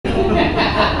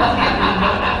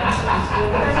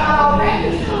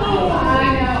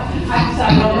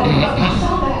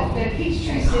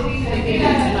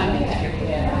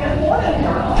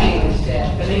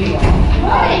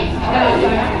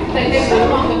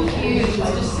use is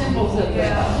just symbols of the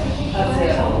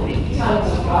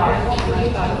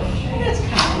that's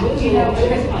kind of, you know,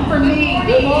 for me.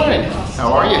 Good morning.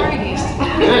 How are you?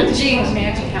 Good. Gee,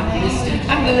 imagine how mystic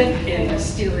I'm good and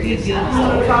mysterious. I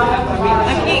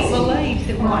can't believe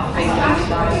that my favorite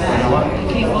is I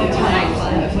can't go to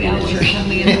nightclub when it's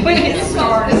coming in. When it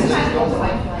starts.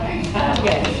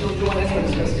 Yeah, that's what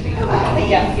it's supposed to be.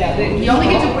 Yeah. You only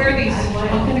get to wear these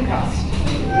on Pentecost.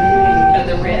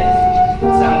 The red.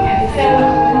 So,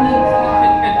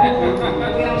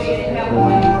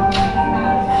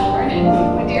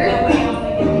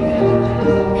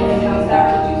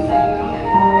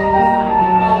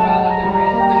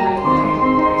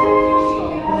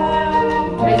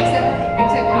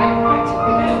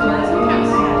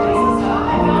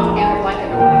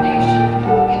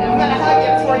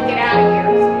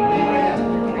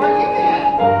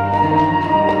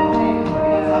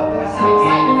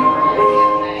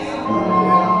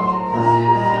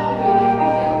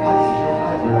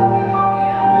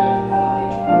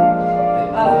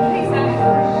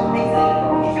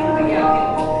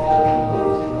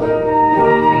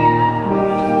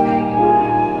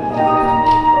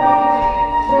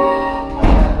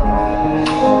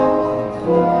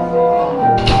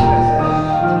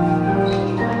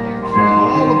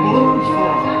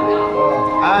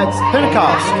 It's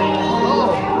Pentecost.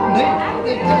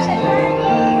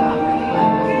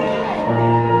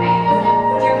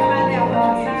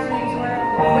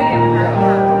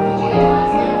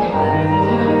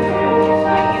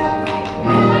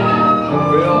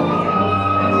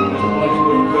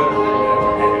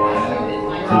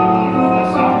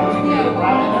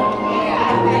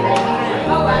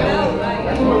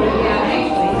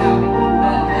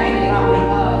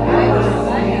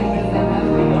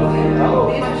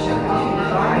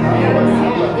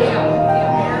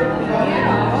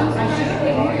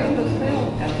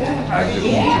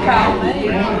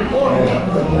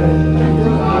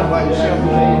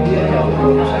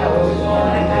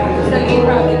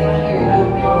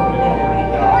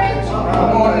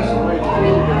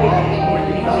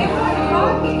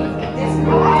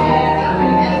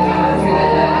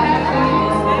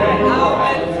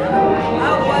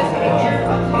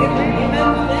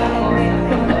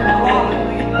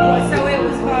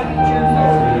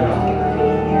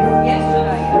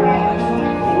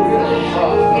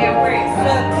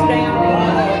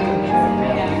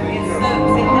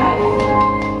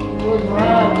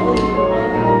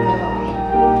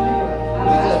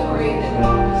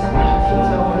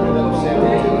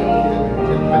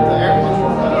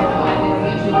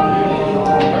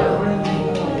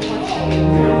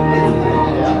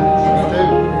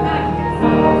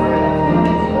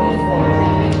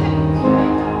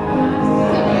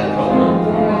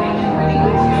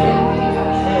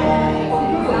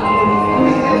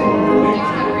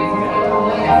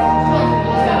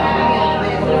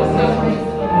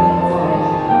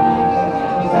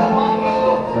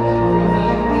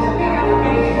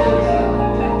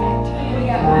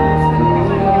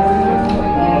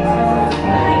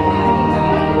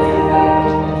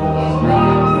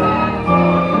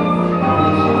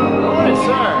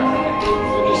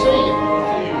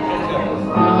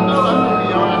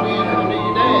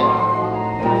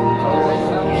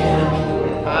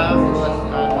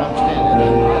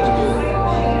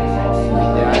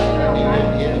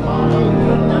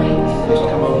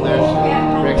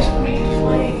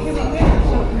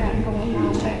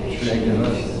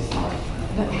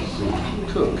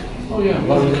 Cook. Oh yeah.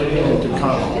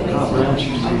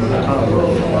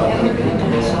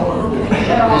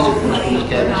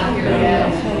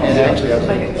 And actually, I was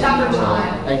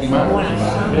Aggie Meyer.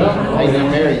 Aggie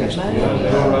Mary used to do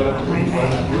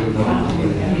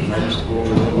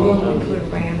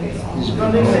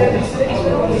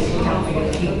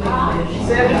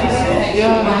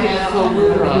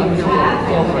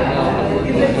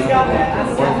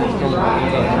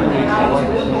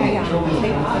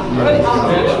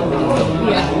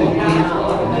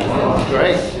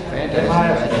Great.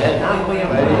 Fantastic.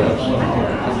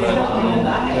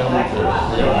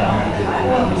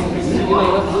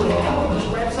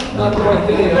 Not the right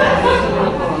thing.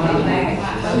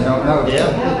 You don't know. Yeah.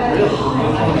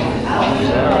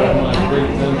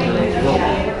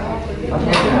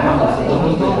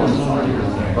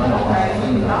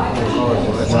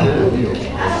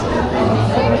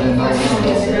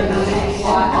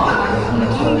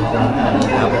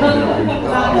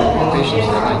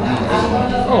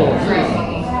 Oh,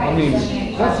 I mean,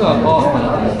 that's not often.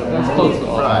 That's close to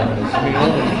often. Right. I mean,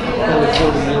 only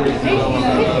 40 years ago.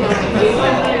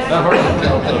 I've heard of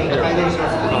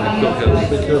it.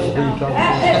 Be careful who you talk to.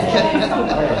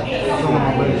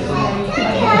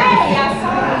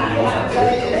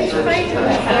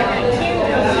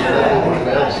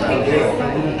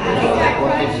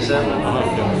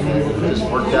 Just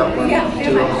worked out when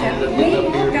two of us ended up getting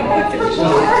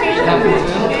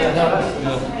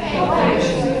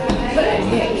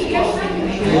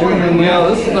Yeah,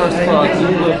 this is our spot. We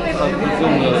live up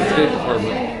in the State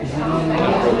Department.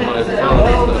 After my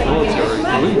father was in the military,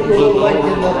 we lived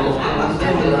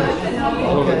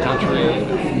all over the country.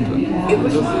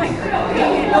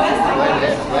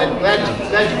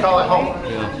 Glad you call it home.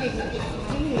 Yeah.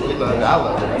 We loved it. I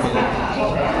loved it.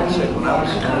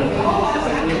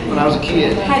 I mean, when I was a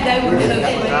kid. Had they were so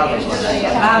sweet.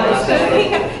 Bible study.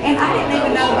 And I didn't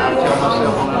even know about what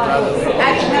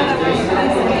I didn't know that was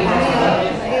supposed to be.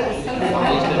 It was so fun.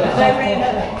 They ran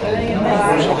up.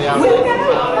 We got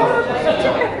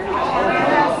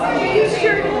you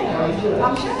sure did.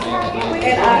 I'm sure.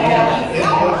 And I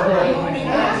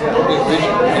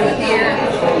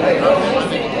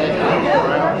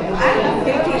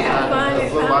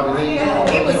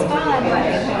it was fun. My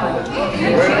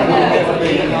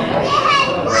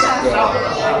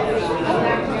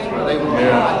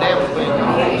dad was playing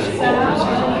golf.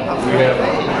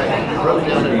 He wrote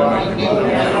down there.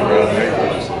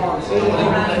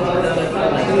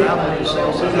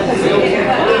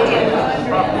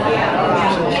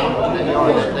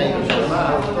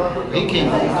 He came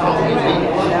home.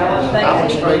 I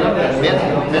went straight up and met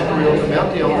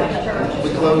the owners. We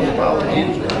closed the all the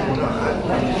games.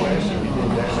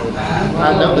 I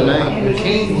know the name. This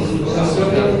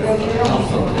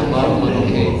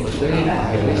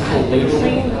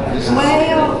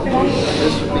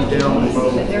would be down the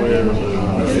road where.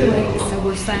 So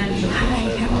we're signing.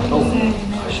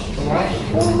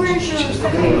 Well, where's your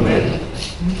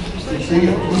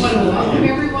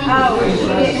everyone? Oh, she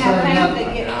didn't have time to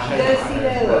get. Does see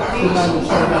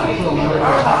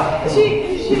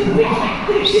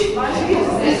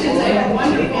This is a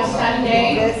wonderful Sunday.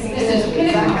 This is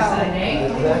Pentecost Sunday.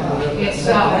 It's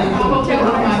probably one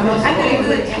of my most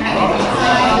favorite times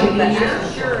of the year.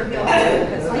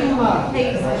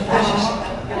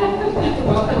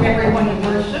 Welcome everyone to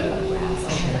worship.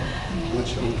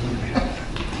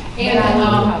 And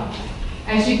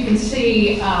as you can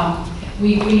see,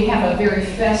 we have a very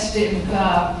festive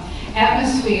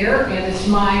atmosphere, and it's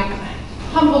my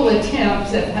humble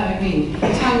attempts at having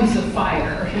tongues of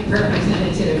fire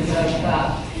representatives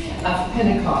of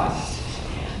Pentecost.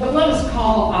 But let us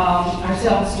call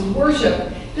ourselves to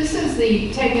worship. This is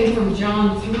taken from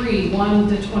John 3, 1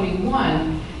 to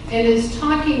 21, and is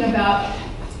talking about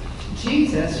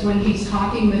Jesus when he's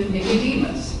talking with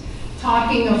Nicodemus,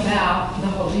 talking about the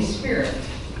Holy Spirit.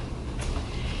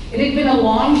 It had been a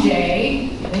long day,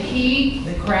 the heat,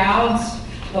 the crowds,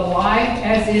 the life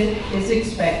as it is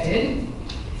expected.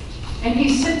 And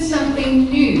he said something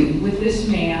new with this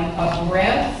man, a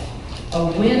breath, a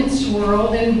wind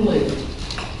swirled and blew.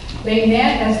 They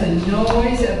met as the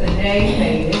noise of the day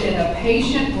faded, and a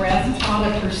patient breath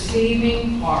taught a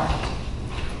perceiving heart.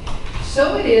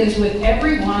 So it is with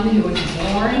everyone who is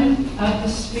born of the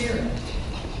Spirit.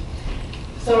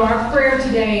 So our prayer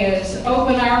today is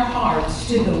open our hearts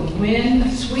to the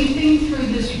wind sweeping through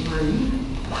this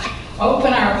room.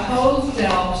 Open our whole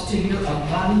selves to your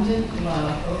abundant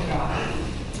love, oh God.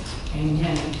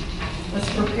 Amen. Let's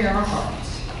prepare our hearts.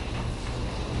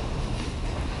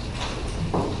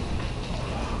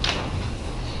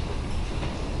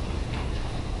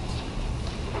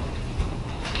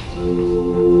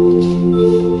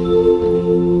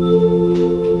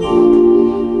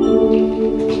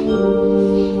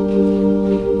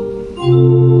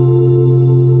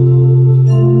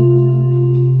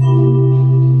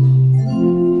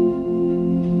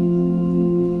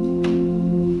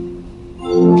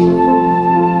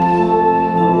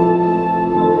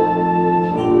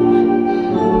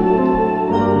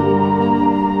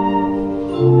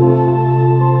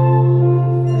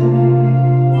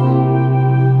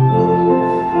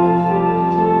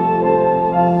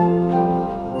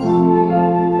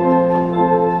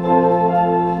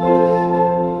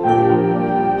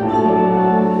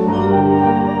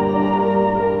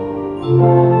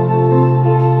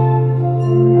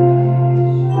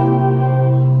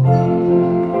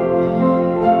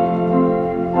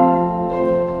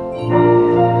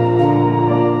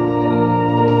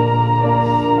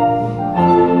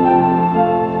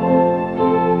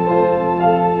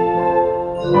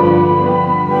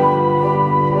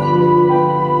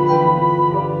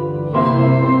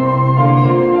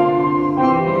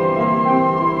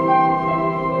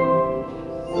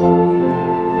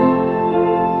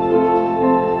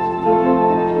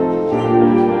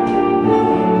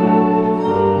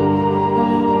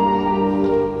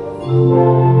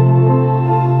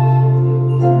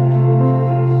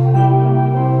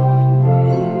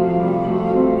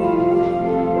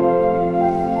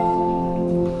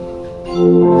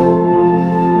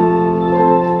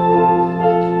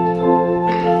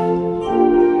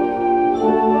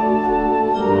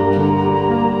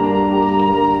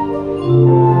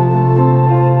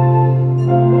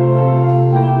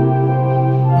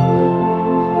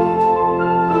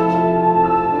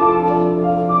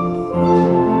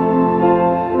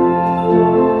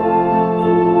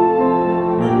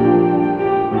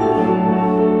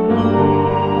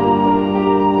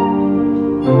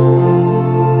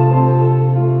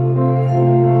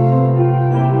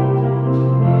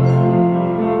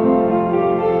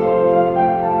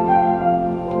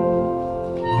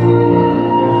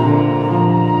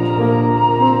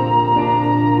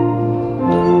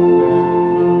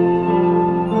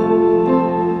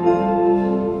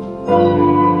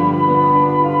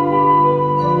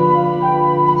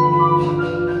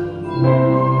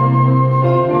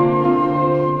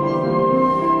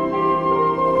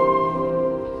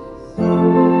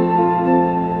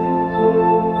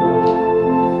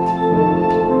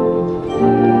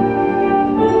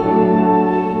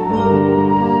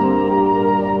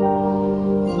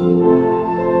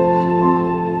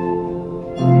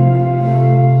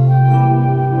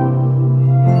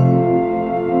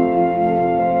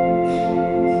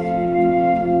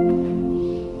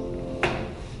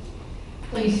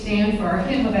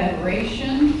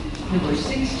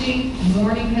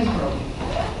 morning has broken.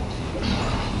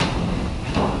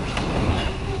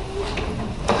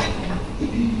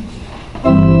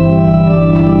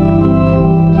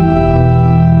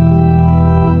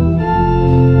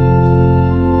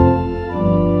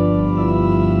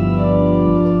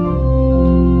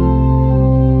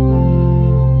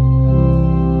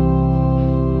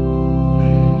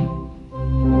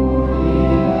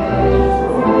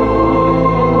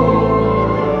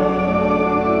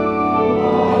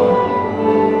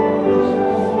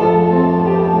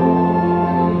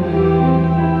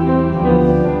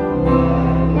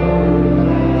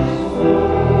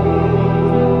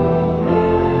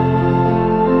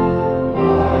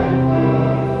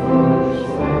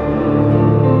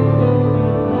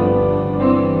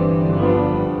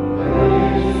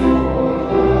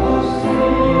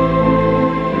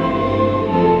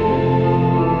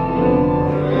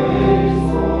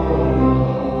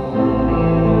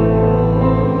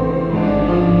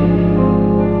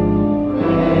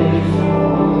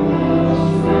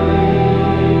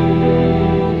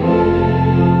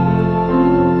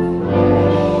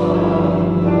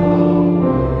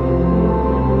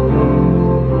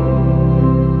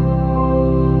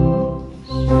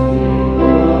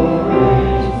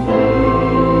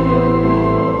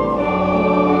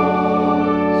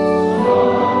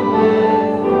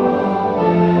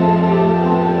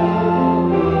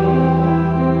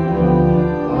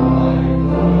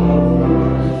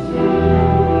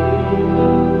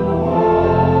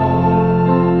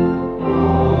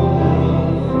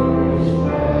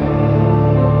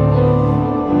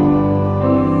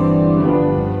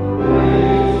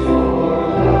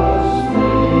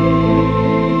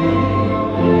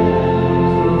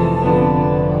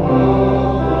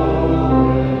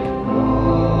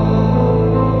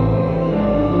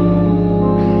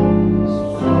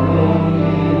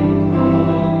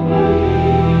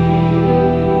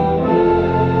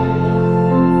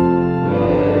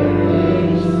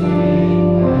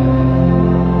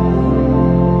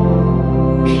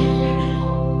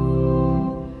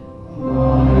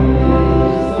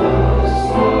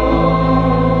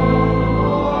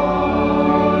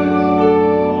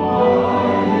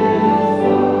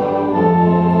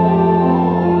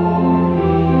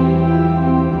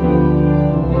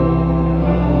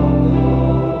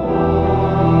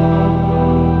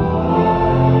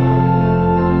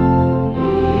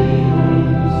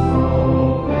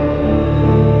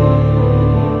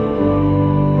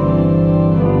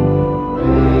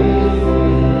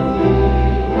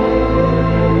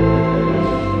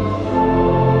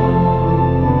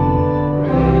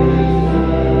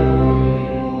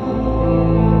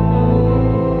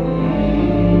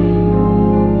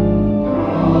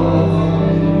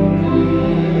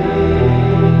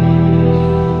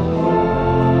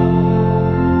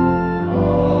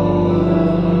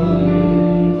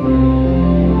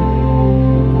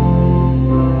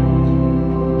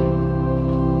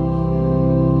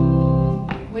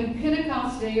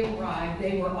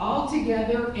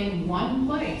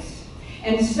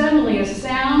 And suddenly a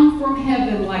sound from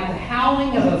heaven like the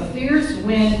howling of a fierce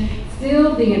wind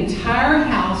filled the entire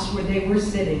house where they were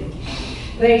sitting.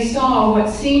 They saw what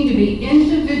seemed to be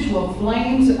individual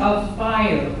flames of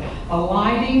fire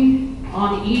alighting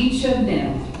on each of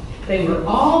them. They were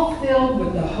all filled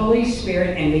with the Holy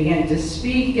Spirit and began to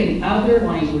speak in other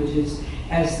languages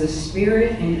as the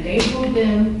Spirit enabled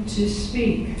them to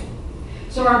speak.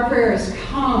 So our prayer is,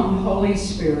 come, Holy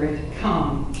Spirit,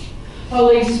 come.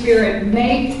 Holy Spirit,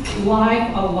 make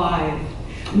life alive,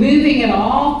 moving in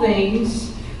all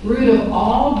things, root of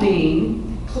all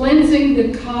being, cleansing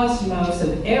the cosmos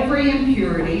of every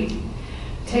impurity,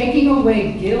 taking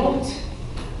away guilt,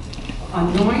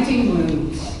 anointing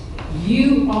wounds.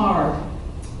 You are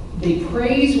the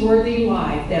praiseworthy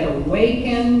life that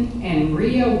awakened and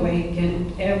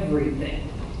reawakened everything.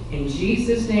 In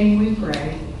Jesus' name we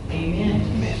pray. Amen.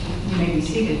 Amen. You may be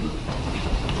seated.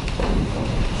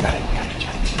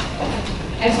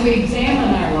 As we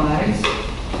examine our lives,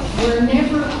 we're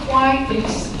never quite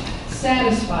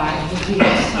satisfied with the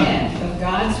extent of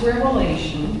God's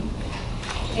revelation,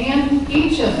 and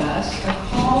each of us are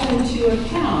called into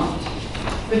account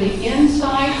for the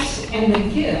insights and the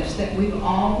gifts that we've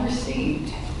all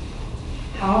received.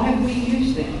 How have we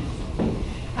used them?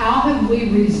 How have we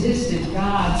resisted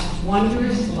God's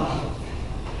wondrous love?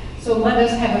 So let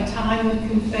us have a time of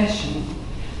confession.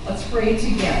 Let's pray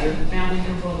together, found in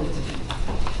your bulletin.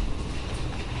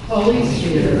 Holy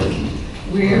Spirit,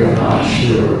 we are not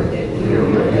sure that we are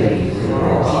ready for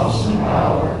your awesome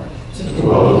power to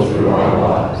flow through our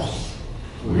lives.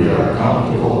 We are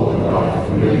comfortable in our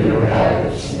familiar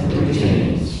habits and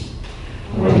routines.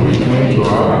 When we cling to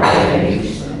our faith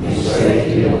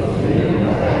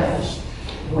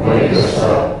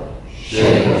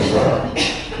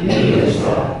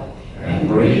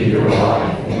breathe your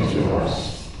life into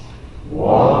us.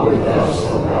 Walk with us,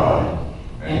 O God,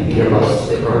 and give us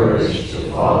the courage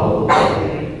to follow the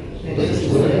way that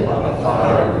is lit by the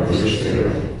fire of your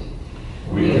Spirit.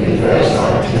 We confess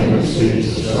our tendency to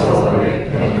celebrate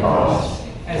Pentecost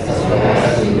as a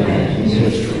last event in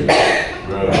history,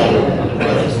 rather than the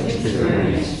present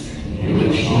experience in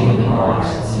which human hearts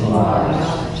and lives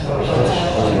are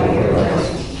touched by your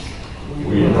presence.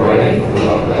 We pray for the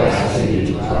capacity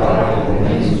to ride the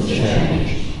winds of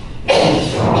change in the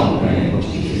strong name of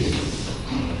Jesus.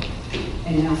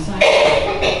 And now sign.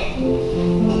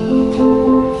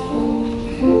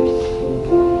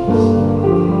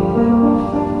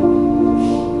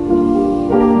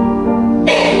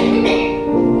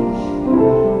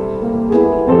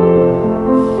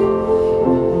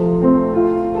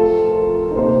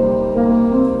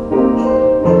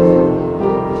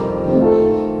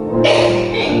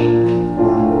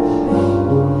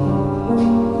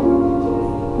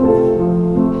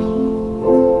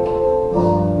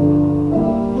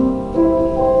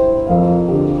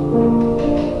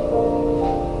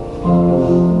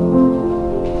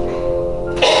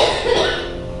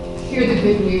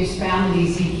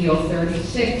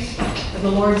 The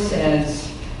Lord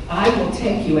says, I will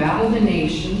take you out of the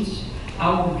nations. I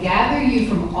will gather you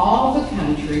from all the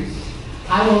countries.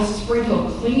 I will sprinkle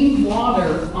clean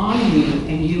water on you,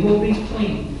 and you will be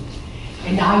clean.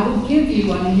 And I will give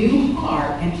you a new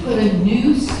heart and put a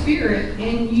new spirit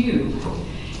in you.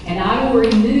 And I will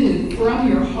remove from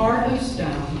your heart of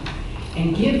stone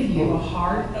and give you a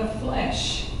heart of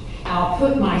flesh. I'll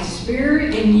put my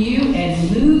spirit in you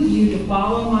and move you to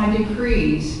follow my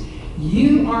decrees.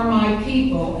 You are my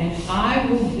people, and I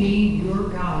will be your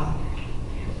God.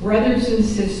 Brothers and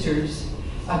sisters,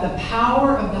 by the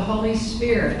power of the Holy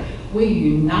Spirit, we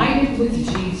united with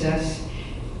Jesus,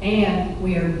 and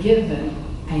we are given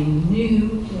a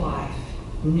new life,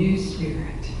 new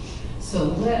spirit. So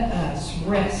let us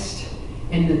rest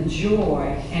in the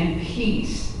joy and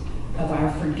peace of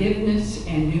our forgiveness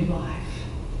and new life.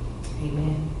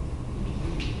 Amen.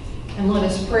 And let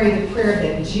us pray the prayer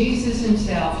that Jesus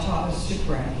himself taught us to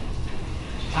pray.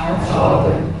 Our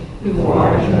Father, who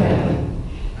art in heaven,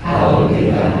 hallowed be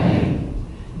thy name.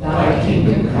 Thy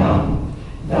kingdom come,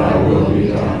 thy will be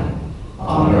done,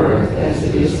 on earth as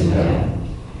it is in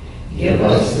heaven. Give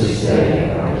us this day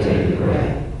our daily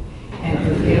bread, and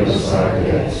forgive us our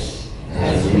debts,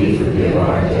 as we forgive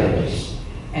our debtors.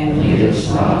 And lead us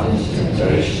not into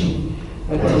temptation,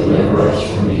 but deliver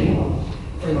us from evil.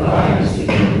 For thine is the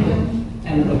kingdom,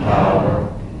 and the power,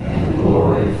 and the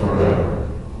glory forever.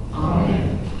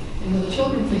 Amen. And will the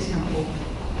children please come forward?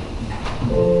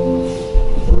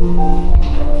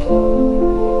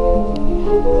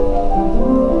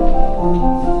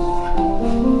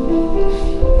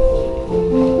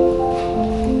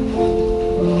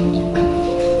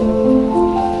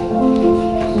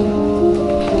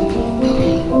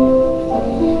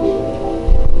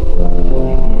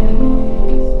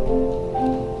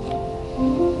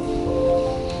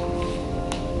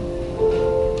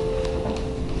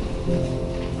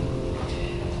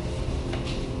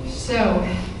 So,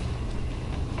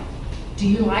 do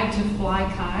you like to fly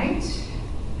kites?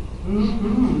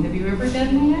 Have you ever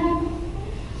done that?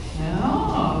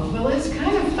 No. Well, it's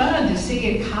kind of fun to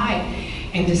see a kite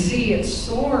and to see it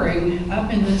soaring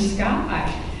up in the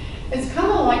sky. It's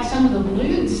kind of like some of the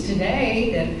balloons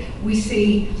today that we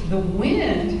see the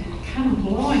wind kind of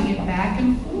blowing it back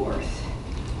and forth.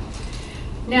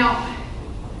 Now,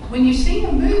 when you see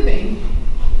them moving,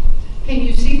 can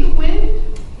you see the wind?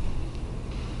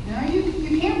 No,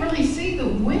 you can't really see the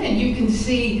wind. You can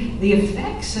see the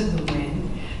effects of the wind,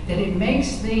 that it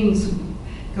makes things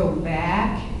go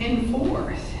back and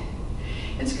forth.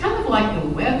 It's kind of like the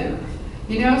weather.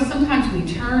 You know, sometimes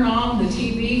we turn on the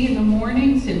TV in the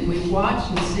mornings and we watch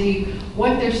and see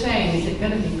what they're saying. Is it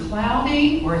going to be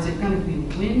cloudy, or is it going to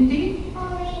be windy?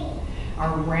 Or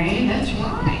rain, that's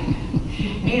right.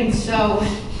 And so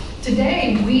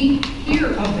today we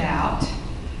hear about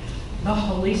the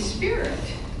Holy Spirit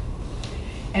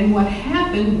and what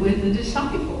happened with the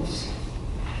disciples.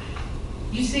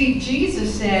 You see,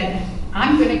 Jesus said,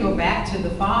 I'm going to go back to the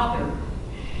Father,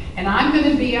 and I'm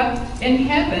going to be up in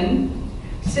heaven,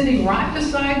 sitting right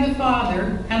beside the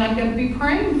Father, and I'm going to be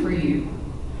praying for you.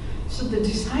 So the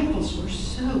disciples were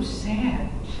so sad.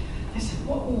 They said,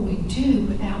 what will we do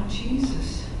without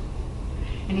Jesus?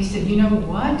 And he said, you know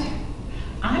what?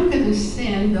 I'm going to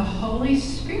send the Holy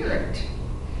Spirit.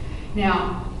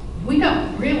 Now, we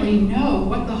don't really know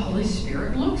what the Holy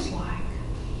Spirit looks like.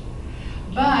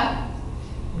 But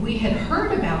we had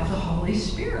heard about the Holy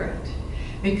Spirit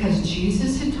because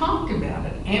Jesus had talked about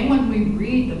it. And when we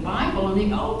read the Bible in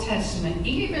the Old Testament,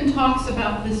 he even talks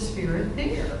about the Spirit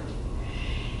there.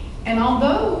 And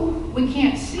although we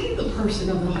can't see the person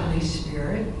of the Holy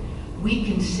Spirit, we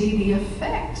can see the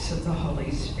effects of the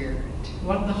Holy Spirit,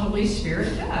 what the Holy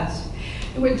Spirit does.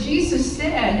 And what Jesus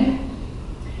said,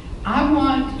 I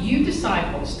want you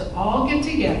disciples to all get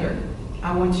together.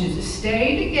 I want you to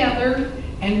stay together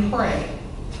and pray.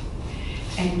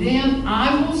 And then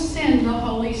I will send the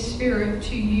Holy Spirit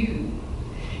to you.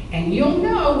 And you'll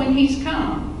know when he's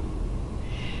come.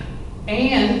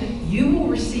 And you will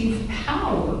receive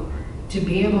power to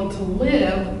be able to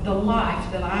live the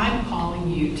life that I'm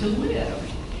calling you to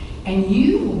live. And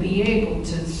you will be able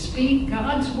to speak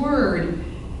God's word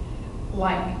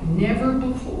like never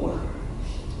before.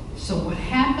 So what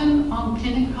happened on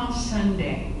Pentecost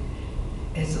Sunday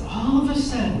is all of a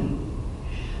sudden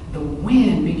the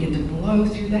wind began to blow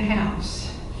through the house.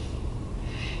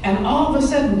 And all of a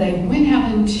sudden they went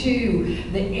out into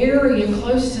the area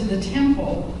close to the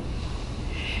temple.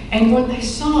 And what they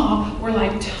saw were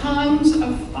like tongues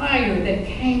of fire that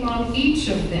came on each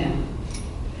of them.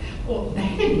 Well,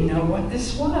 they didn't know what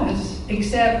this was,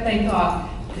 except they thought,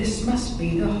 this must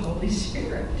be the Holy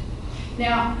Spirit.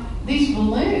 Now, these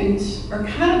balloons are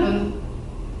kind of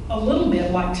a little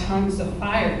bit like tongues of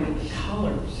fire with the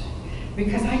colors,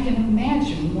 because I can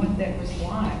imagine what that was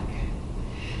like.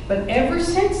 But ever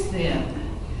since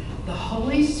then, the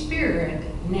Holy Spirit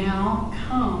now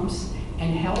comes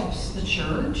and helps the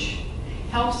church,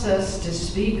 helps us to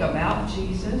speak about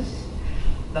Jesus.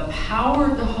 The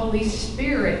power of the Holy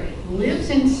Spirit lives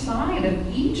inside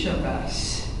of each of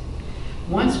us.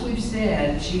 Once we've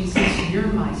said, Jesus, you're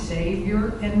my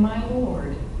Savior and my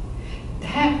Lord,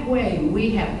 that way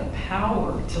we have the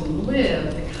power to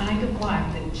live the kind of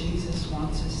life that Jesus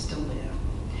wants us to live.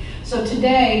 So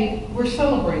today, we're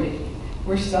celebrating.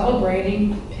 We're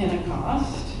celebrating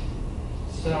Pentecost.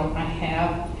 So I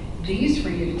have these for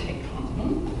you to take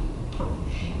home.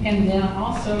 And then I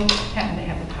also happen to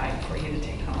have a pipe for you to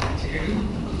take home too.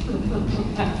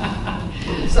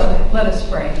 So let us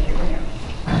pray. Here we go.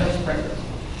 Let's pray.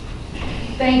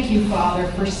 Thank you, Father,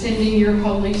 for sending your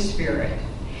Holy Spirit.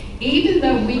 Even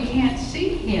though we can't see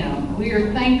him, we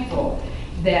are thankful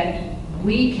that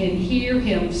we can hear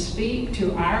him speak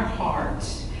to our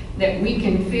hearts, that we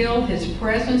can feel his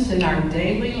presence in our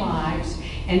daily lives,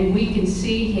 and we can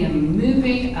see him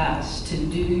moving us to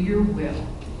do your will.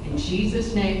 In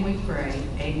Jesus' name we pray.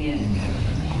 Amen.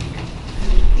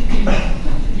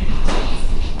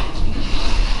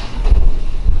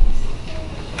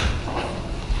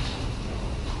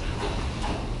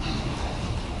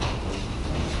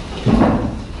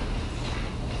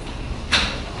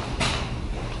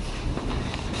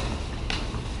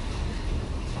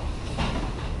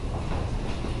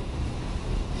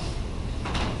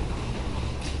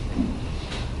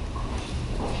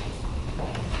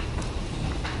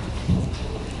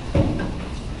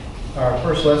 Our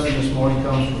first lesson this morning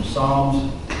comes from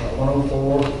Psalms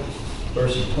 104,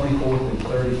 verses 24 through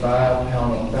 35,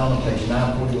 found on page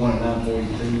 941 and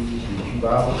 942 in the Pew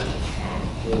Bible.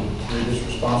 We'll read this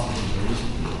responsibly, please.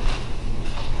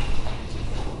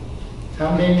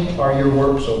 How many are your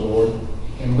works, O Lord?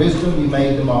 In wisdom you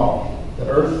made them all. The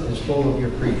earth is full of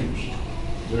your creatures.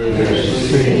 There is a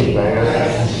sea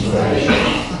vast and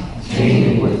spacious,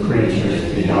 teeming with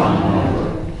creatures beyond number,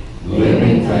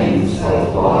 living things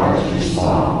both large and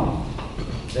small.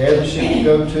 There the ships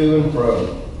go to and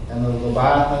fro, and the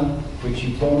Leviathan which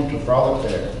you formed to frolic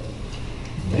there.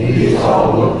 These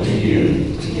all look to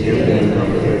you to give them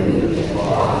their food for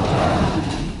our time.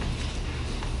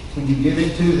 When you give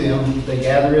it to them, they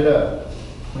gather it up.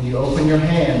 When you open your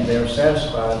hand, they are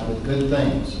satisfied with good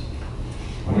things.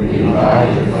 When you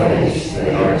hide your face,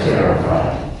 they are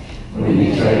terrified. When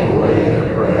you take away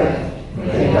their breath,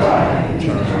 they die and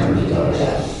return to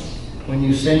dust. When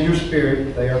you send your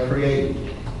spirit, they are created,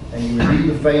 and you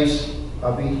renew the face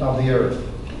of the earth.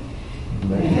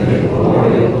 May the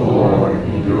glory of the Lord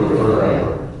endure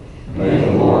forever. May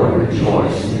the Lord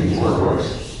rejoice in his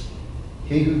works.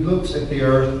 He who looks at the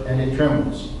earth and it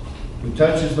trembles, who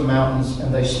touches the mountains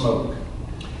and they smoke.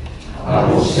 I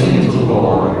will sing to the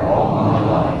Lord all my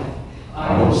life.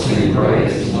 I will sing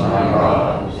praise to my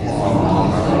God as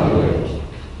long as I live.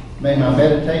 May my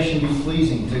meditation be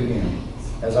pleasing to him,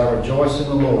 as I rejoice in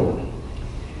the Lord.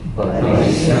 But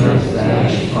may sinners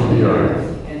vanish from the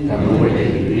earth, and the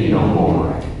wicked be no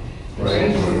more.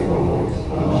 Praise the Lord, O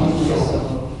my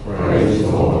soul. Praise the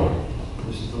Lord.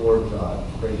 This is the word of God.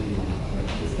 Praise be to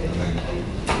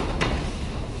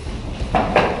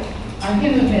God. Our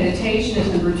hymn of meditation is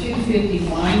number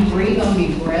 251, Breathe on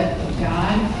Me, Breath of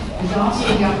God. As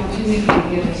also the opportunity to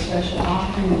give a special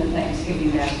offering in the Thanksgiving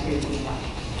basket if you'd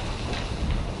like.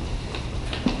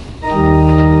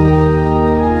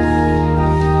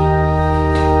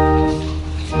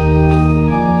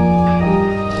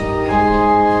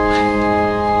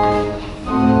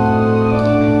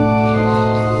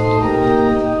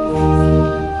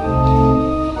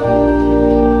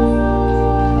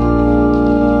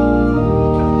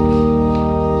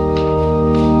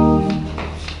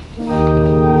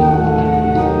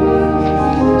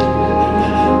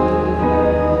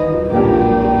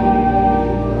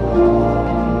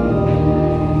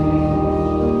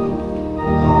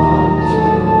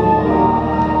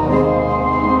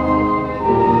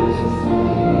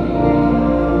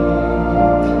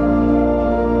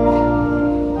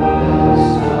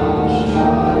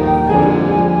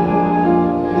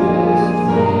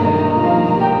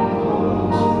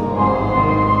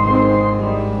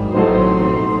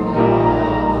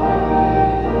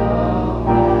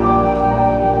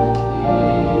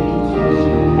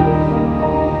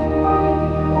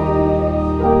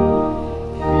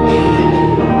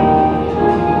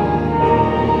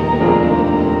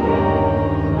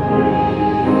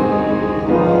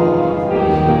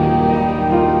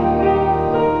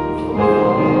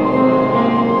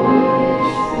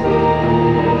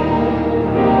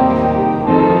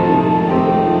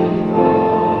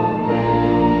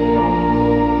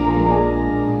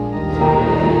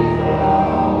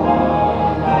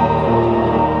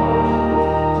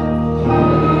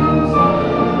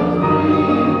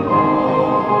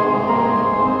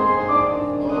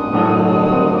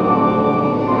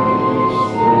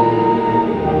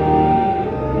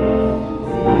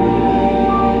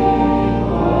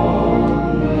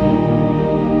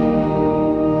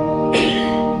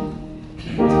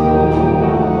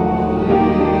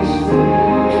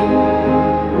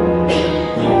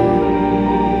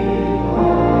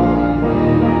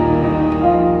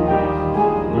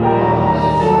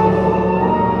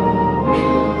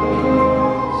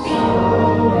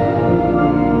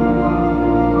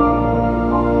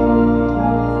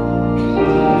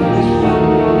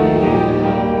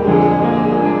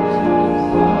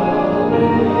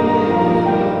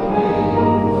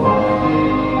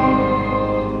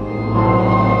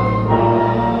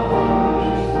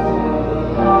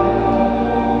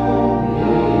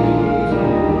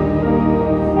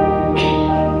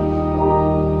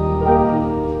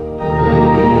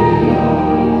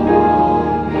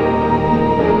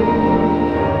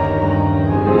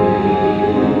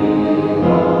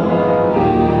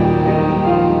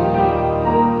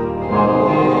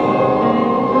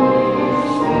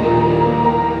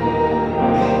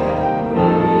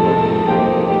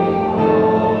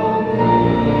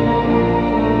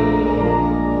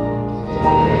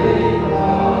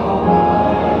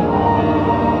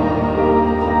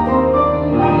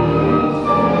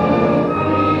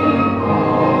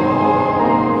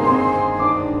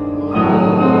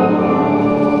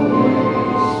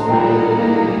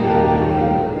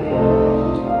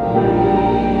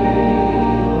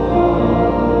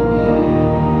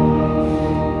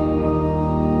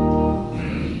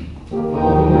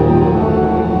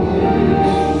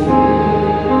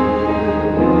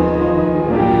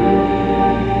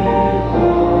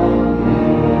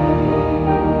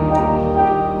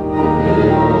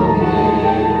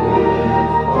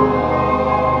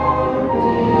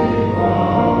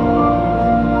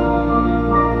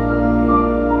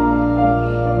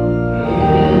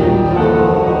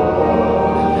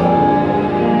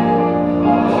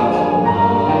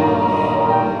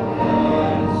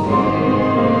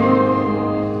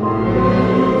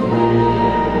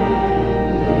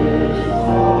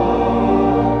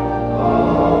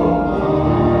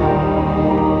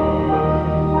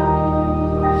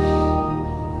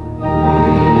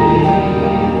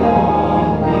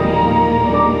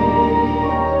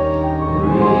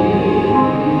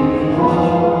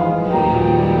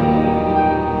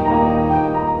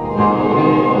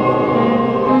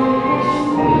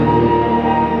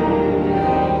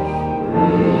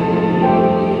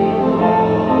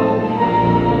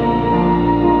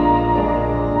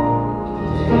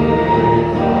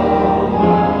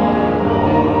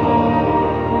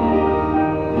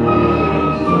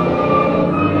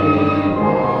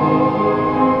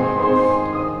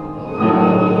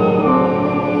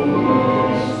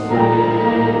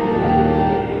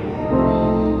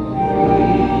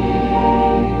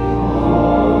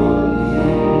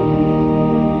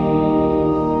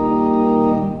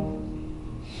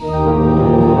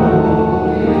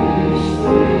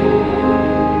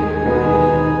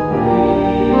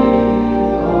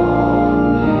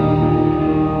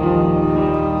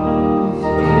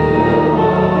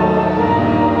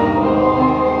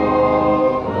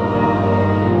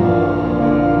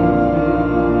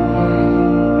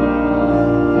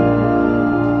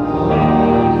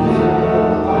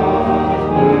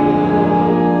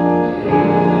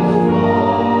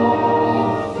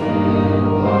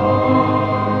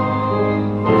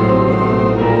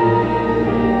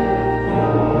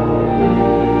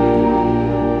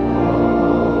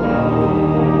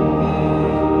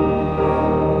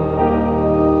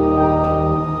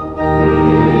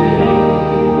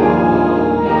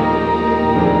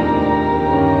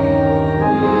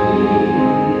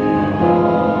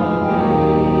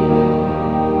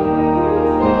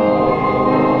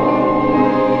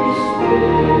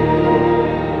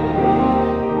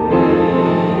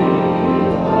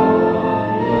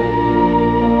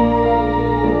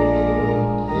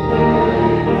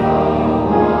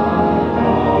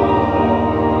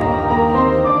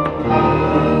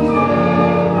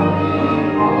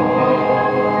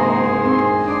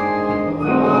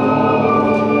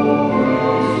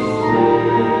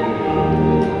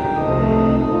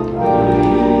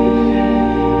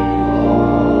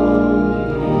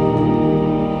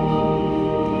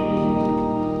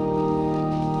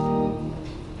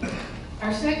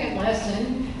 Our second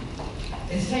lesson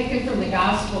is taken from the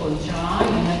Gospel of John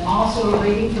and then also a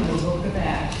reading from the book of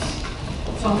Acts.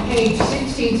 It's on page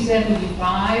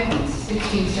 1675 and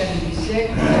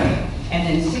 1676, and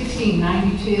then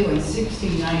 1692 and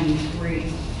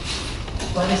 1693.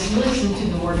 Let us listen to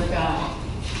the Word of God.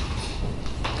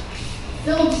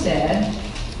 Philip said,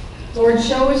 "Lord,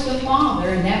 show us the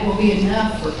Father, and that will be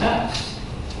enough for us."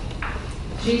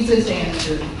 Jesus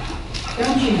answered,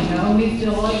 "Don't you know me,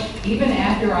 Philip, even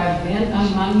after I've been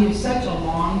among you such a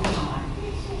long time?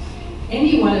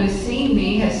 Anyone who has seen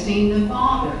me has seen the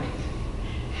Father.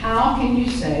 How can you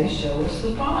say, 'Show us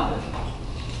the Father'?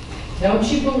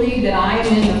 Don't you believe that I am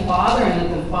in the Father and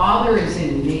that the Father is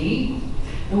in me?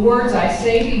 The words I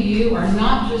say to you are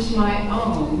not just my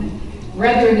own.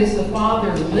 Rather, it is the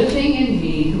Father living in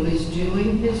me who is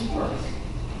doing his work.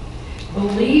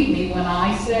 Believe me when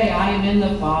I say I am in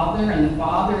the Father and the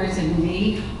Father is in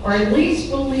me, or at least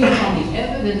believe on the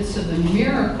evidence of the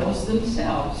miracles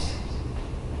themselves.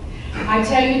 I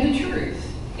tell you the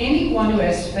truth. Anyone who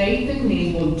has faith in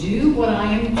me will do what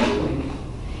I am doing.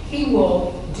 He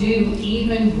will do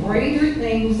even greater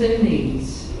things than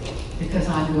these, because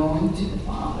I'm going to the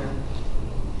Father.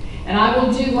 And I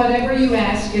will do whatever you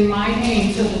ask in my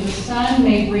name, so that the Son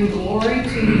may bring glory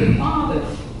to the Father.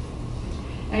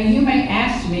 Now you may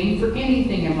ask me for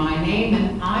anything in my name,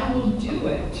 and I will do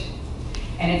it.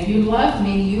 And if you love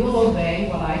me, you will obey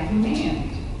what I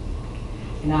command.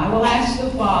 And I will ask the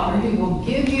Father, who will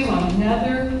give you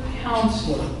another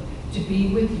counselor to be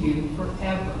with you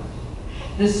forever,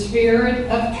 the Spirit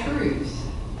of truth.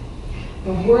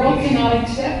 The world cannot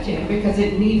accept him because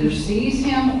it neither sees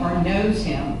him or knows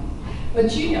him.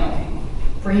 But you know him,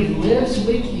 for he lives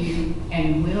with you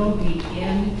and will be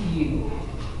in you."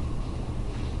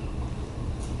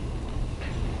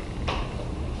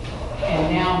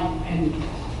 And now in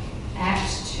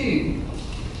Acts 2,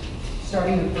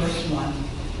 starting with verse 1.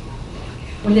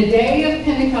 When the day of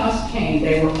Pentecost came,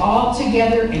 they were all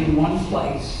together in one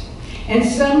place. And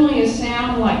suddenly a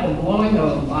sound like the blowing of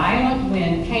a violent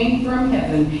wind came from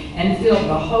heaven and filled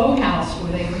the whole house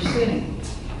where they were sitting.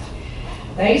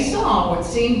 They saw what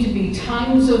seemed to be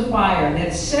tongues of fire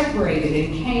that separated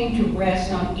and came to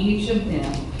rest on each of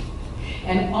them.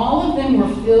 And all of them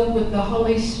were filled with the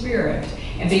Holy Spirit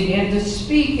and began to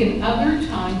speak in other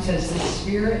tongues as the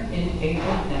Spirit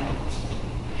enabled them.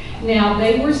 Now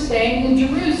they were staying in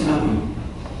Jerusalem,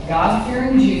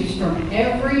 God-fearing Jews from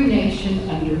every nation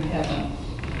under heaven.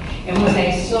 And when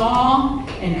they saw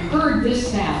and heard this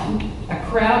sound, a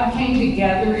crowd came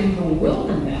together in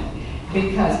bewilderment,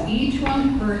 because each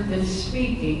one heard them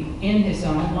speaking in his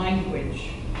own language.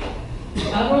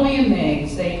 Utterly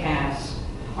amazed, they asked,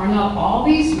 "Are not all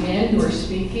these men who are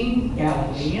speaking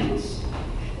Galileans?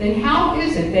 Then how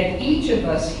is it that each of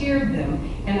us hear them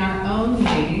in our own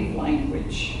native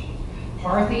language?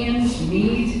 Parthians,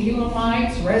 Medes,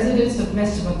 Elamites, residents of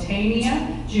Mesopotamia,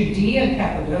 Judea and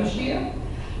Cappadocia,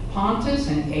 Pontus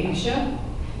and Asia,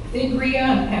 Phrygia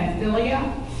and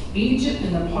Pamphylia, Egypt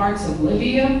and the parts of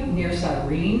Libya near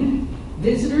Cyrene,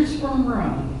 visitors from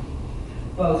Rome,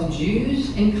 both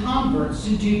Jews and converts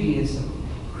to Judaism,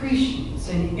 Christians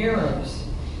and Arabs.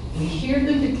 We hear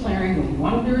them declaring the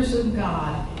wonders of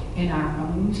God in our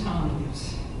own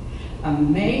tongues."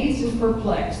 Amazed and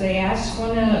perplexed, they asked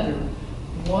one another,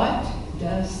 "What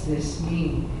does this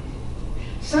mean?"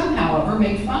 Some, however,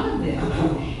 made fun of them,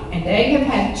 and they have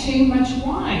had too much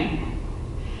wine.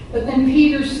 But then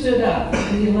Peter stood up,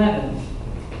 the 11th.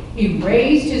 He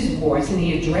raised his voice and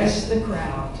he addressed the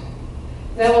crowd.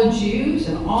 "Fellow Jews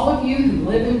and all of you who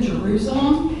live in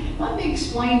Jerusalem, let me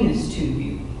explain this to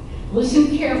you.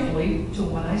 Listen carefully to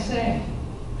what I say.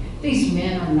 These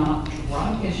men are not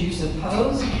drunk, as you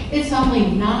suppose. It's only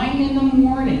 9 in the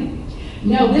morning.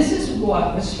 No, this is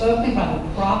what was spoken by the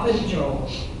prophet Joel.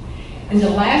 In the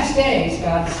last days,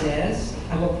 God says,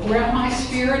 I will pour out my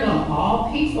Spirit on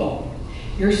all people.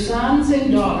 Your sons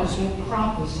and daughters will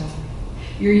prophesy.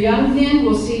 Your young men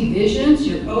will see visions.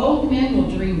 Your old men will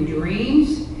dream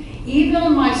dreams. Even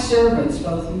on my servants,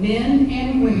 both men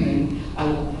and women, I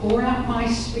will pour out my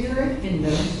Spirit in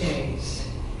those days,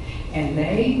 and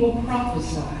they will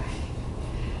prophesy.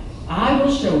 I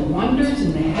will show wonders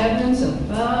in the heavens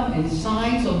above and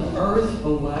signs on the earth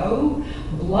below,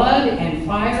 blood and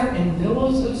fire and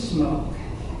billows of smoke.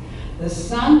 The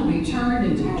sun will be turned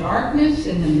into darkness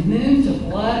and the moon to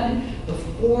blood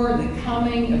before the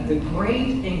coming of the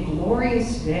great and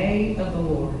glorious day of the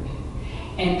Lord.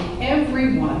 And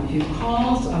everyone who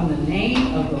calls on the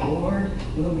name of the Lord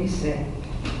will be saved."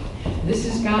 This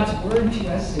is God's word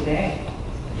to us today.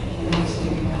 Thanks be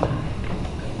to God.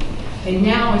 And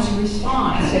now his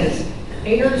response says,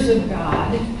 heirs of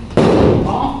God.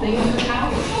 All things are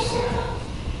ours.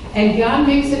 And God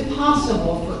makes it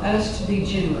possible for us to be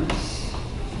generous.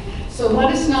 So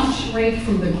let us not shrink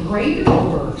from the greater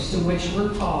works to which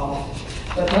we're called,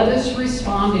 but let us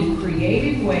respond in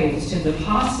creative ways to the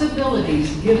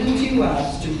possibilities given to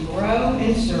us to grow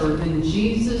and serve in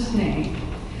Jesus' name.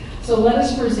 So let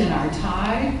us present our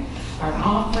tithe, our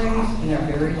offerings, and our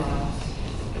very lives.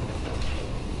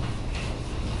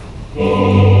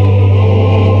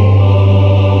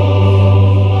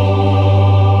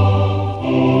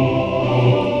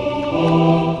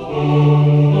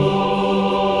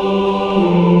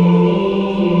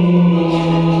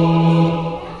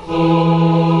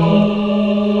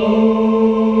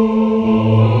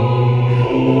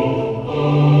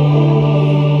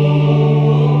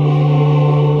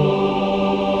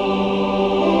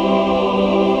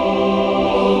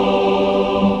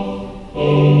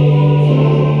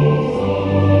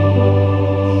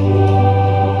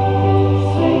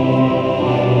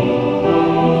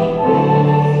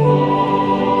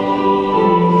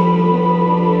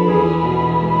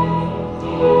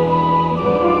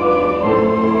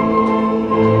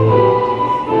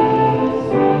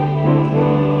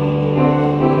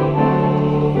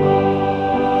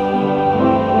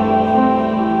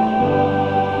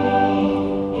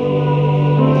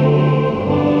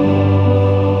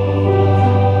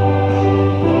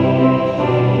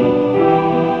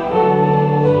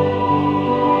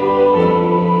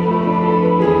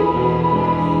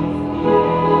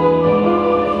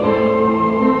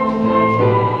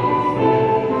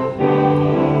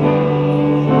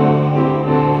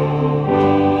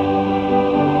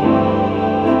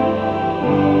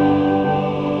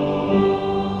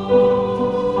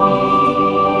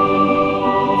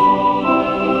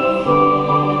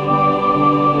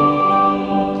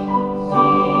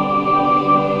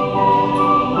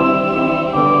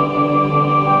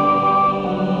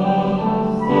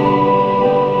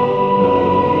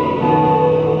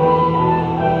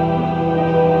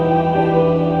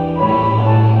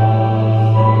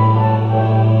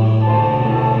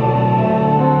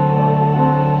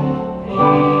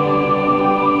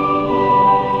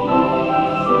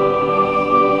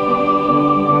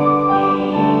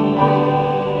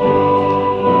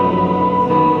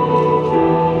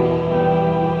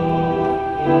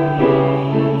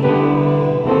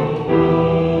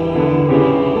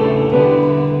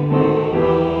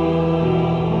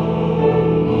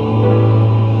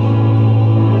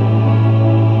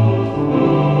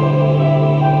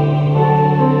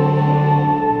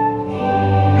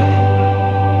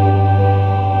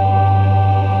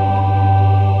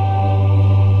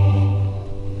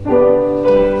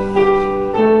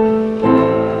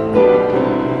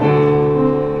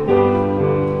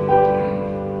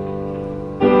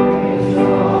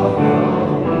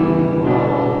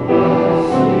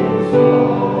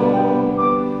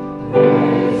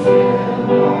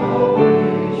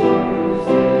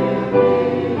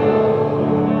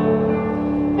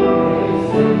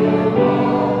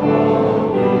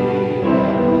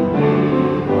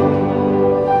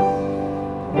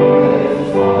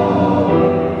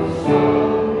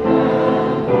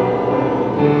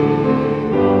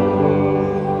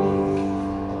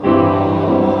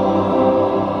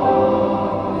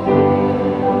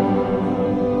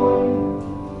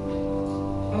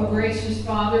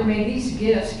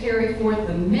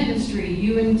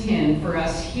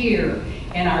 Here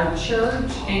in our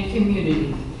church and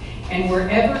community, and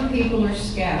wherever people are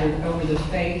scattered over the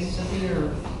face of the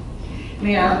earth.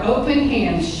 May our open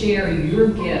hands share your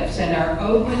gifts and our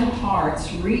open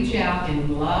hearts reach out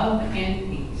in love and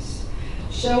peace.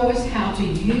 Show us how to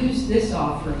use this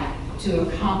offering to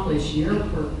accomplish your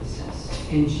purposes.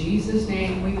 In Jesus'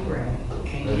 name we pray.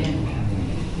 Amen.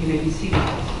 You may be seated.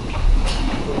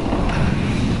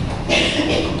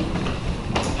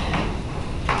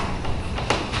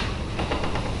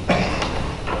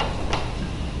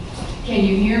 Can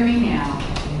you hear me now?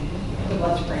 But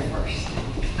let's pray first.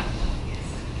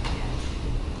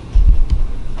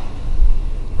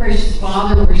 Gracious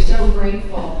Father, we're so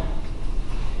grateful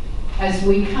as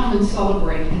we come and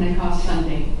celebrate Pentecost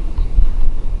Sunday.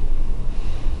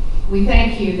 We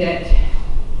thank you that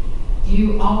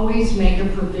you always make a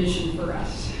provision for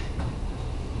us,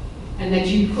 and that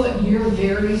you put your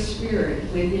very Spirit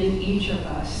within each of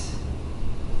us,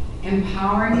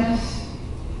 empowering us,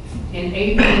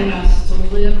 enabling us to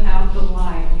live out the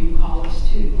life you call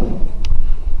us to.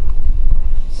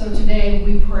 So today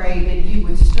we pray that you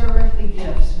would stir up the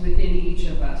gifts within each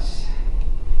of us.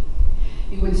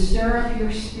 You would stir up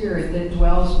your Spirit that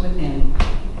dwells within.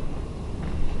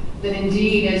 that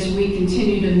indeed as we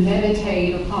continue to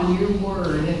meditate upon your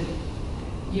word,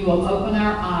 you will open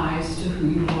our eyes to who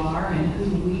you are and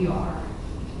who we are.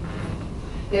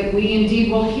 That we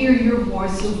indeed will hear your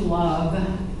voice of love,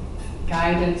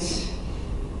 guidance,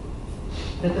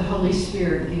 that the Holy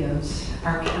Spirit gives,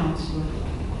 our counselor,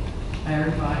 our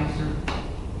advisor.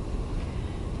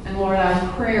 And Lord,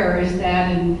 our prayer is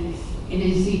that in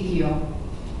Ezekiel,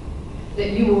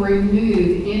 that you will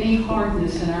remove any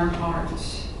hardness in our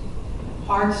hearts,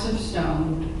 hearts of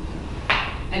stone,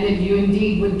 and that you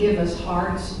indeed would give us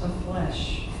hearts of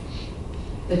flesh,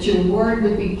 that your word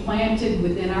would be planted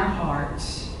within our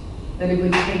hearts, that it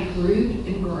would take root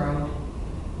and grow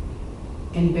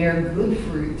and bear good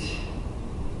fruit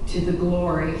to the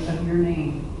glory of your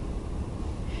name.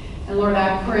 And Lord,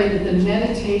 I pray that the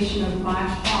meditation of my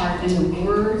heart and the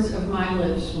words of my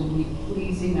lips will be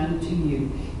pleasing unto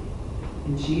you.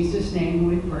 In Jesus' name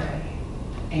we pray.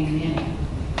 Amen.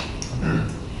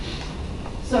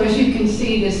 So as you can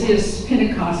see, this is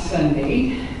Pentecost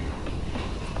Sunday,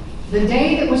 the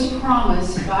day that was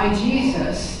promised by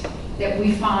Jesus that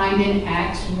we find in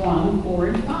Acts 1, 4,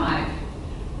 and 5.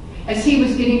 As he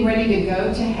was getting ready to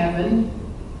go to heaven,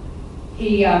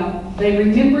 they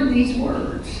remembered these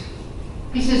words.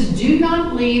 He says, "Do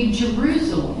not leave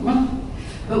Jerusalem,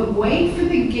 but wait for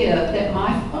the gift that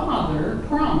my Father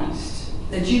promised,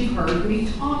 that you've heard me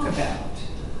talk about.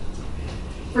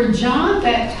 For John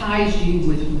baptized you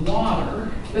with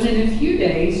water, but in a few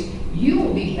days you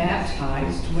will be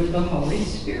baptized with the Holy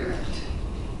Spirit."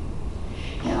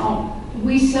 Now,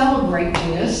 we celebrate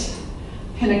this,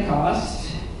 Pentecost,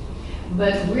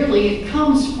 but really it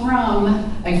comes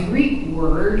from a Greek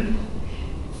word,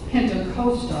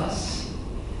 Pentekostos,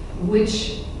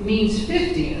 which means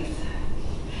 50th,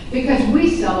 because we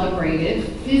celebrated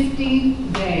 50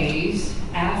 days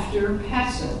after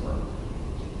Passover.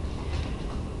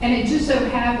 And it just so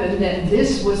happened that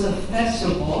this was a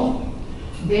festival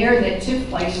there that took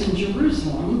place in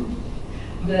Jerusalem,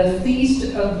 the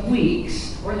Feast of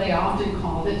Weeks, or they often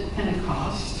called it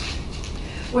Pentecost,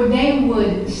 where they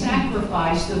would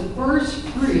sacrifice the first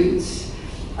fruits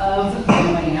of the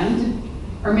land,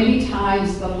 or many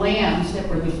times the lambs that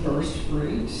were the first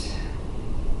fruits.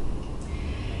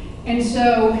 And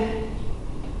so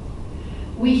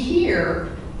we hear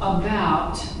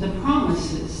about the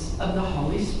promises of the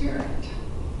Holy Spirit.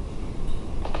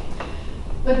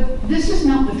 But this is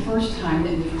not the first time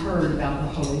that we've heard about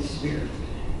the Holy Spirit.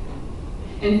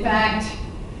 In fact,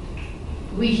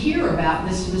 we hear about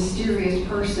this mysterious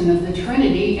person of the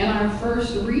Trinity in our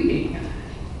first reading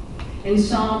in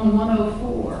Psalm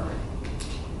 104.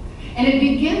 And it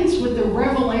begins with the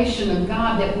revelation of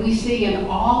God that we see in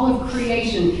all of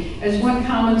creation. As one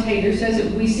commentator says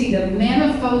it, we see the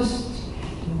manifold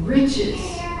riches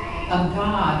of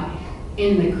God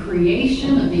in the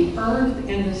creation of the earth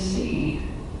and the sea.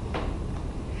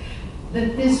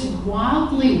 That this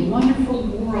wildly wonderful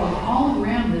world all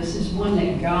around us is one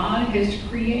that God has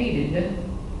created,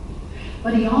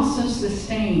 but he also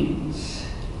sustains.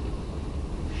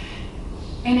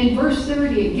 And in verse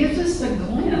 30, it gives us a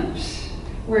glimpse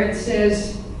where it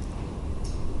says,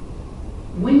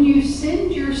 "When you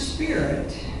send your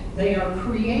Spirit, they are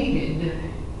created,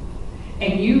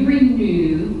 and you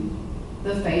renew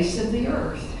the face of the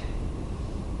earth."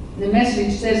 The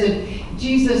Message says that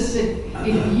Jesus said,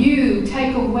 if you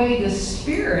take away the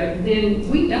Spirit, then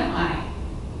we die.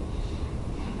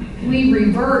 We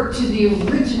revert to the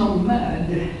original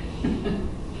mud.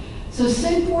 So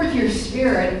send forth your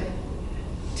Spirit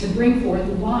to bring forth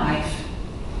life.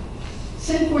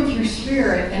 Send forth your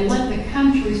Spirit and let the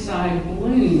countryside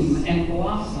bloom and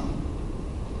blossom.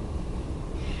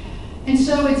 And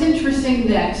so it's interesting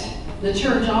that the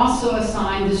church also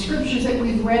assigned the scriptures that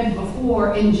we've read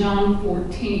before in John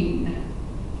 14.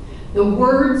 The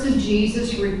words of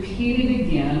Jesus repeated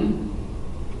again.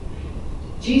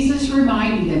 Jesus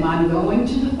reminding them, I'm going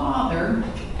to the Father,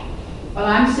 but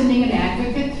I'm sending an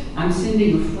advocate, I'm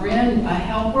sending a friend, a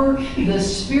helper, the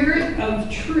Spirit of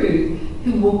truth,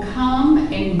 who will come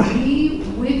and be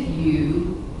with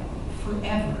you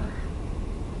forever.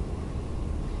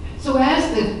 So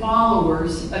as the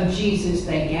followers of Jesus,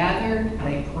 they gathered,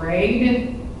 they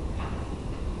prayed,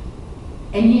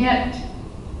 and yet,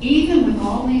 even with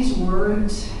all these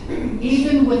words,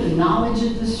 even with the knowledge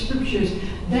of the scriptures,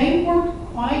 they weren't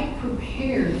quite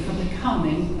prepared for the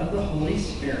coming of the Holy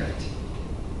Spirit.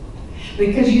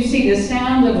 Because you see the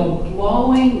sound of a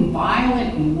blowing,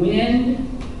 violent wind,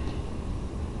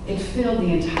 it filled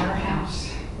the entire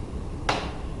house.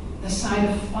 The sight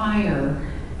of fire,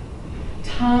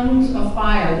 tongues of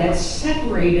fire that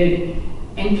separated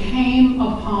and came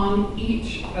upon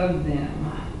each of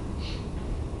them.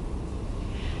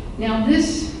 Now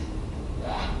this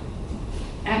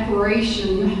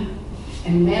apparition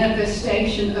and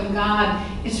manifestation of God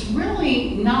is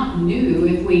really not new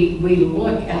if we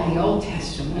look at the Old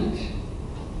Testament.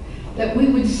 That we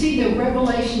would see the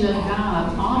revelation of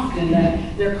God often,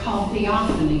 they're called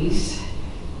theophanies,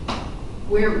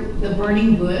 where the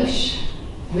burning bush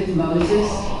with Moses,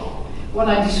 what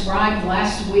I described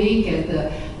last week as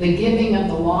the giving of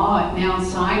the law at Mount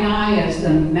Sinai, as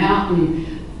the mountain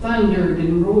thundered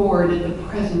and roared at the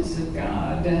presence of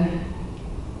God. But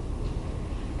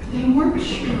they weren't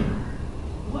sure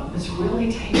what was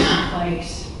really taking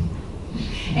place.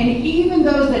 And even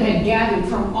those that had gathered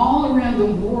from all around the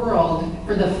world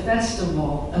for the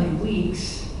festival of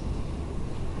weeks,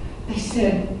 they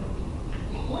said,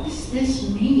 what does this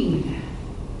mean?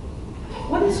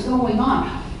 What is going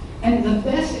on? And the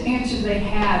best answer they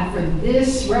had for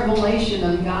this revelation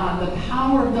of God, the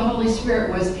power of the Holy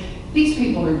Spirit, was, these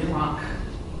people are drunk.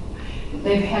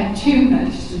 They've had too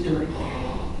much to drink.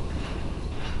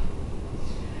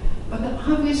 But the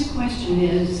obvious question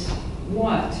is,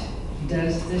 what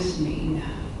does this mean?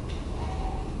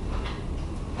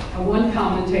 One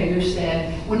commentator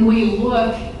said, when we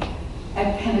look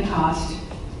at Pentecost,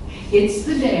 it's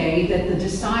the day that the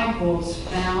disciples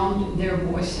found their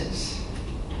voices.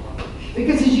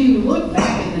 Because as you look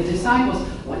back at the disciples,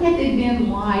 what had they been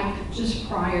like just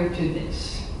prior to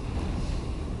this?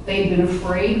 They had been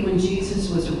afraid when Jesus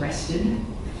was arrested.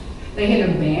 They had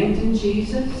abandoned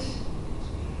Jesus.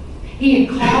 He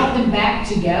had called them back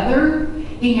together.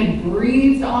 He had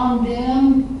breathed on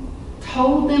them,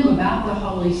 told them about the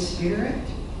Holy Spirit,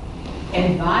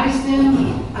 advised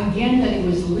them again that he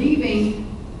was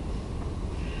leaving.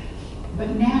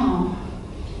 But now,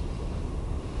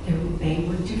 they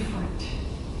were different.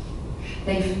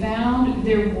 They found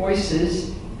their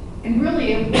voices, and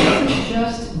really it wasn't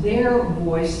just their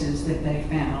voices that they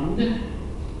found,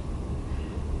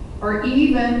 or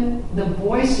even the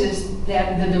voices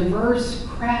that the diverse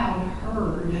crowd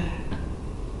heard.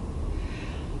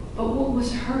 But what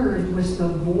was heard was the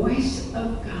voice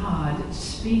of God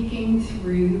speaking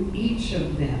through each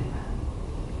of them.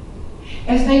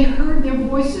 As they heard their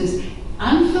voices,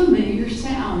 unfamiliar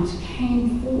sounds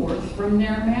came forth from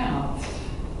their mouths.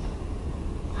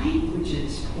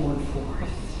 Languages poured forth.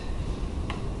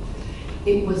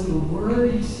 It was the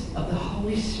words of the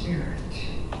Holy Spirit.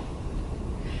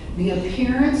 The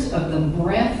appearance of the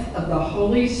breath of the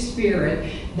Holy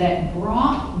Spirit that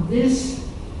brought this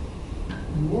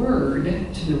word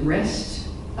to the rest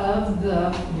of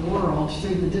the world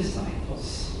through the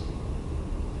disciples.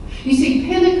 You see,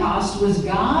 Pentecost was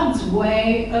God's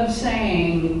way of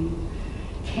saying,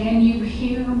 can you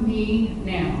hear me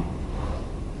now?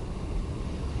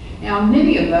 Now,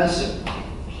 many of us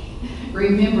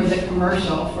remember the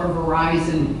commercial for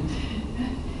Verizon,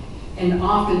 and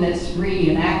often that's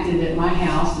reenacted at my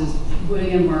house as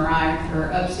William or I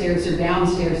are upstairs or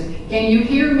downstairs. Can you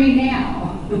hear me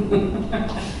now?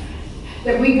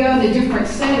 That we go to different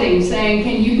settings saying,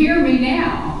 can you hear me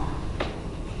now?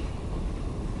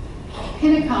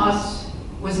 Pentecost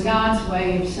was God's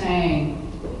way of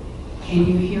saying, can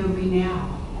you hear me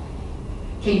now?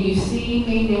 Can you see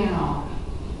me now?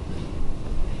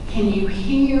 Can you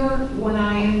hear what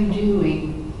I am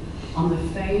doing on the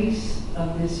face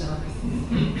of this earth?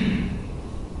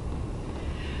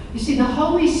 You see, the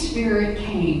Holy Spirit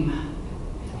came,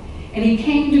 and he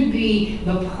came to be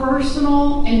the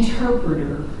personal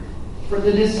interpreter for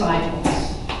the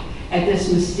disciples at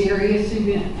this mysterious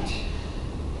event.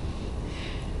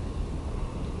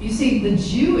 You see, the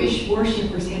Jewish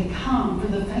worshipers had come for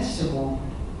the festival.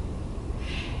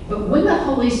 But when the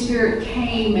Holy Spirit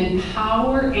came in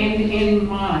power and in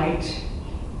might,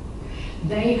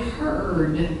 they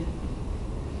heard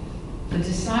the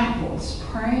disciples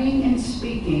praying and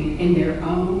speaking in their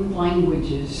own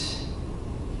languages.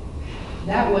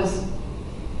 That was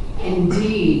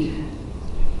indeed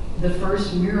the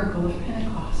first miracle of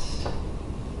Pentecost.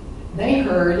 They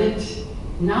heard it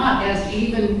not as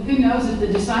even, who knows if the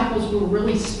disciples were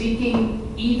really speaking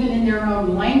even in their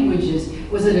own languages.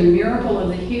 Was it a miracle of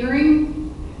the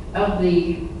hearing of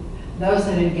those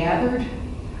that had gathered?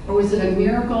 Or was it a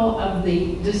miracle of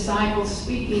the disciples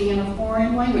speaking in a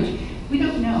foreign language? We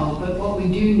don't know, but what we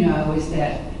do know is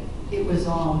that it was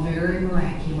all very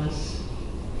miraculous.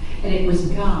 And it was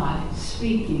God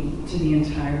speaking to the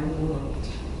entire world.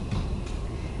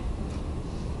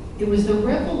 It was the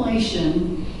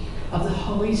revelation of the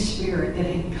Holy Spirit that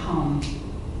had come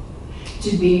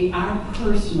to be our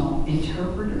personal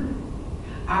interpreter,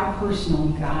 our personal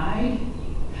guide,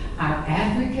 our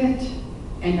advocate,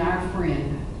 and our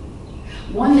friend.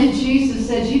 One that Jesus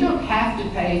says you don't have to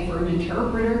pay for an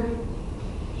interpreter.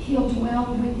 He'll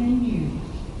dwell within you.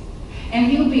 And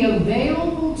he'll be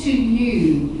available to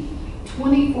you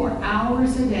 24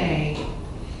 hours a day,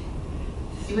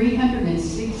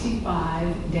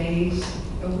 365 days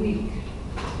a week.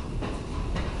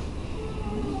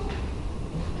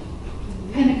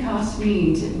 Pentecost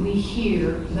means that we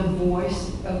hear the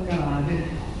voice of God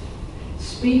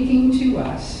speaking to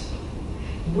us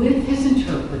with his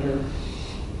interpreter,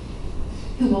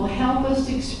 who will help us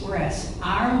express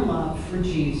our love for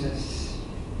Jesus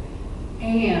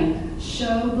and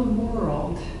show the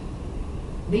world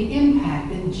the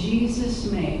impact that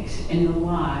Jesus makes in the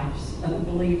lives of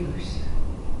the believers.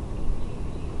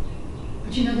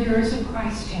 But you know, there is a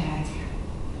price tag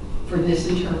for this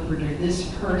interpreter,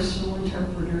 this personal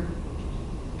interpreter.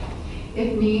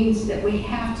 It means that we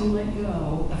have to let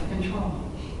go of control.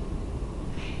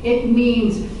 It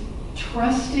means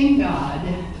trusting God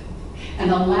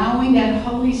and allowing that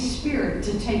Holy Spirit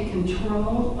to take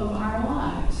control of our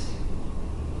lives.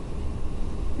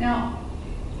 Now,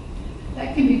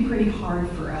 that can be pretty hard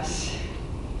for us.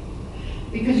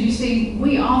 Because you see,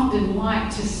 we often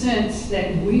like to sense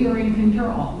that we are in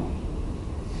control,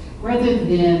 rather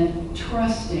than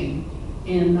trusting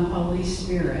in the Holy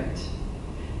Spirit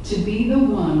to be the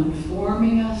one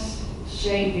forming us,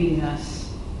 shaping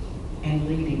us, and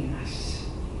leading us.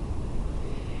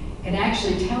 It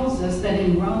actually tells us that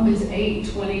in Romans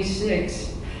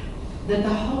 8:26, that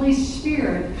the Holy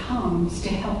Spirit comes to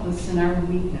help us in our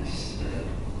weakness.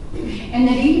 And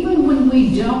that even when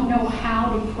we don't know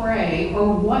how to pray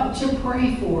or what to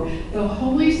pray for, the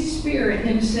Holy Spirit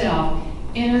himself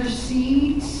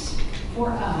intercedes for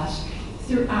us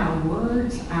through our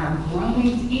words, our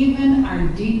groanings, even our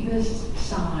deepest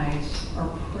sighs or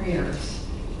prayers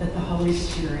that the Holy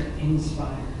Spirit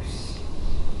inspires.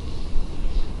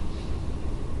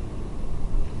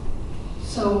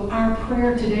 So our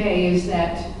prayer today is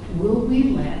that will we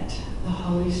let the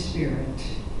Holy Spirit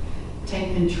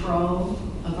take control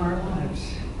of our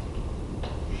lives?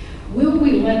 Will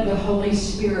we let the Holy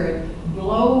Spirit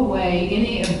blow away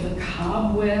any of the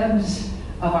cobwebs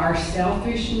of our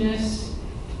selfishness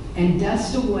and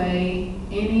dust away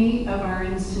any of our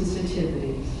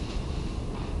insensitivities?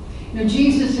 Now,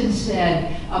 Jesus had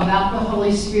said about the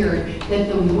Holy Spirit that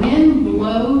the wind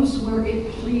blows where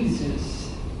it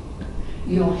pleases.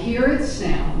 You'll hear it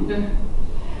sound.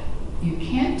 You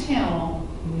can't tell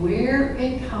where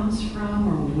it comes from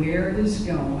or where it is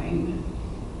going.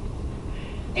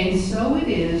 And so it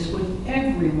is with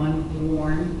everyone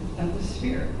born of the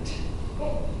Spirit.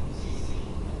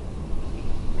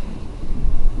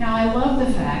 Now, I love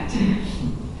the fact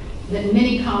that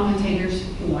many commentators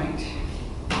point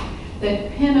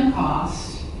that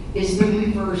Pentecost is the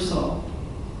reversal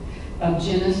of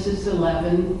Genesis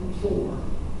 11:4.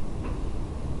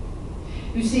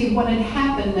 You see, what had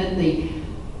happened that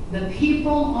the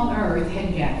people on earth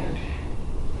had gathered,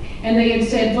 and they had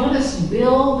said, let us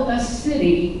build a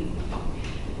city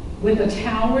with a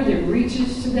tower that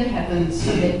reaches to the heavens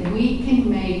so that we can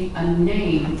make a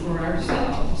name for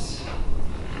ourselves.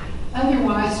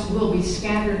 Otherwise, we'll be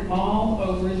scattered all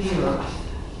over the earth.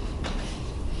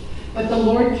 But the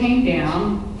Lord came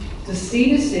down to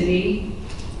see the city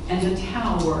and the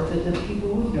tower that the people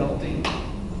were building.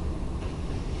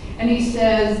 And he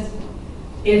says,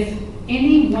 if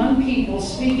any one people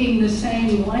speaking the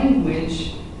same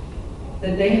language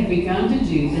that they have begun to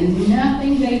do, then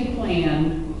nothing they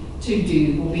plan to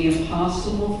do will be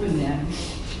impossible for them.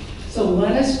 So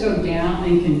let us go down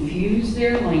and confuse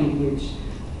their language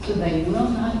so they will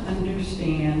not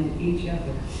understand each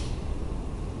other.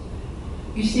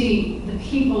 You see, the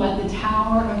people at the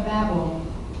Tower of Babel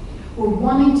were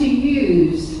wanting to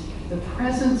use the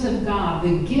presence of God,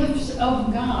 the gifts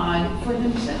of God for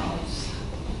themselves.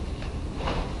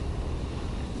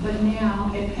 But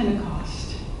now at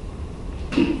Pentecost,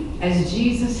 as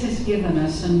Jesus has given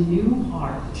us a new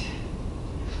heart,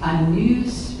 a new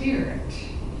spirit,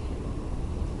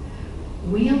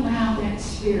 we allow that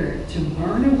spirit to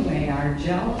burn away our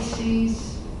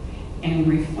jealousies and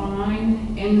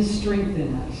refine and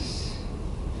strengthen us.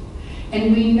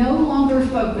 And we no longer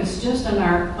focus just on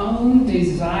our own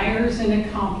desires and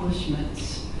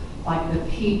accomplishments like the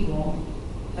people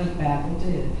of Babel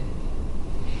did.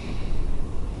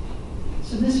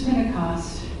 So this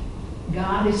Pentecost,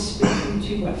 God is speaking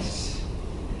to us,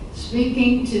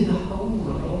 speaking to the whole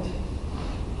world,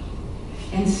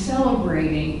 and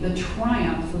celebrating the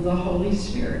triumph of the Holy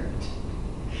Spirit.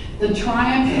 The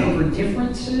triumph over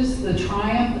differences, the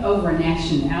triumph over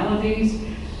nationalities,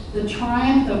 the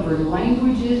triumph over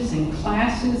languages and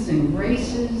classes and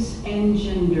races and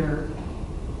gender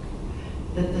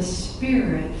that the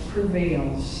Spirit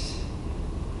prevails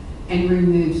and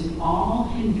removes all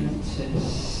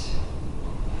hindrances.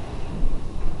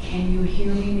 Can you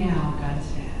hear me now, God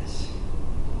says.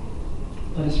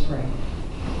 Let us pray.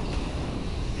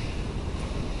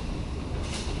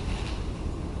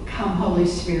 Come, Holy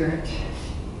Spirit,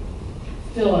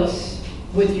 fill us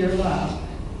with your love.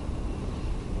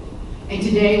 And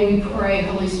today we pray,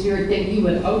 Holy Spirit, that you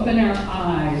would open our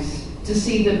eyes to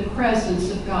see the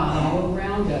presence of God all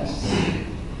around us.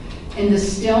 In the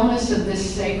stillness of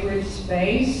this sacred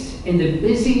space, in the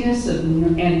busyness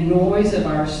and noise of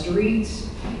our streets,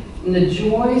 in the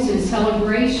joys and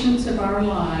celebrations of our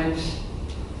lives,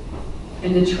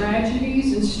 in the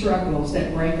tragedies and struggles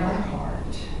that break our heart.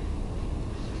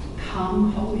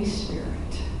 Come, Holy Spirit.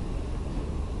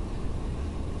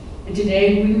 And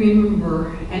today we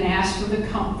remember and ask for the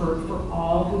comfort for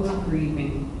all who are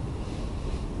grieving.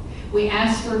 We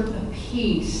ask for the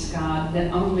peace, God,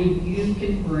 that only you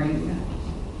can bring.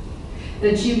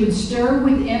 That you would stir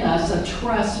within us a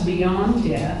trust beyond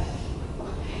death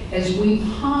as we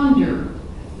ponder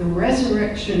the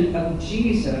resurrection of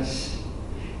Jesus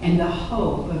and the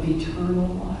hope of eternal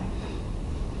life.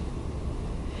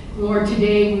 Lord,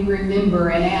 today we remember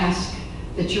and ask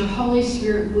that your Holy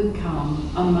Spirit would come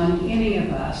among any of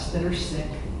us that are sick,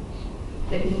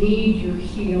 that need your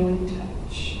healing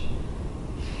touch.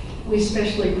 We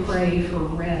especially pray for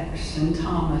Rex and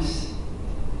Thomas,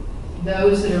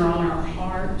 those that are on our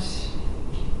hearts,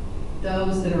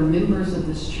 those that are members of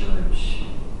this church,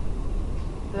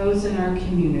 those in our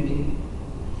community.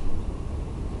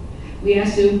 We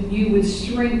ask that you would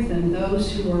strengthen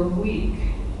those who are weak,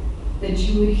 that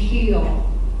you would heal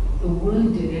the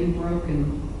wounded and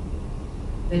broken,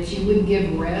 that you would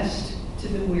give rest to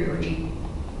the weary.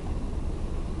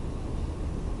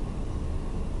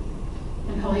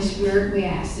 And Holy Spirit, we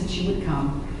ask that you would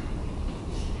come,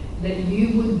 that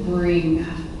you would bring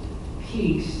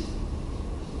peace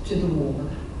to the war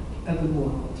of the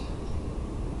world.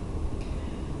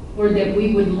 Lord, that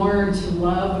we would learn to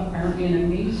love our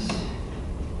enemies,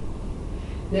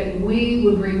 that we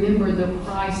would remember the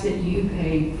price that you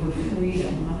paid for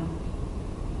freedom,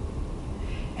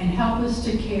 and help us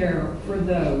to care for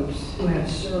those who have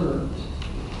served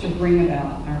to bring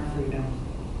about our freedom.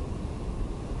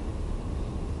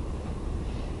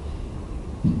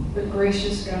 But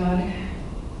gracious God,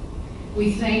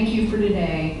 we thank you for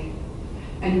today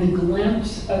and the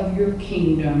glimpse of your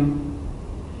kingdom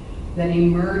that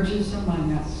emerges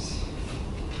among us.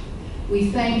 We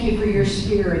thank you for your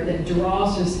Spirit that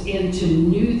draws us into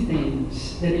new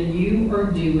things that you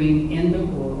are doing in the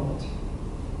world.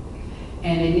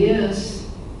 And it is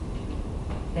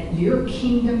that your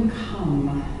kingdom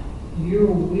come, your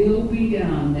will be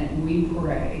done, that we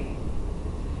pray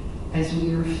as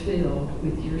we are filled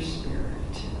with your Spirit.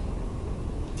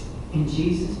 In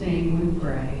Jesus' name we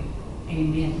pray.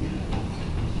 Amen.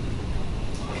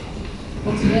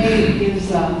 Well, today is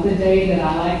the day that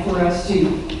I like for us to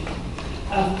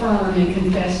affirm and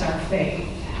confess our faith.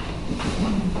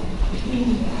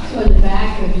 So in the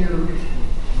back of your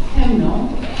hymnal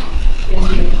is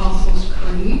the Apostles'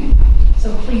 Creed.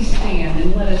 So please stand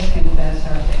and let us confess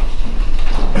our faith.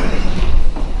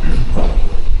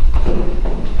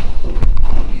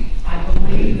 I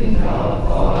believe in God,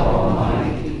 Father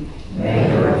Almighty,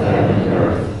 maker of heaven and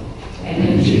earth, and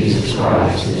in Jesus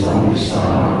Christ, his only Son,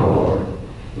 our Lord,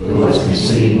 who was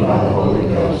conceived by the Holy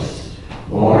Ghost,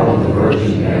 born of the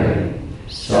Virgin Mary,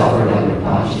 suffered under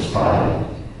Pontius Pilate,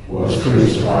 was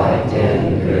crucified, dead,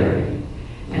 and buried.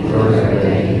 And the third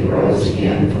day he rose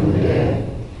again from the dead.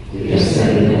 He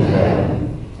ascended into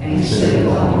heaven, and he sitteth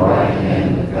on the right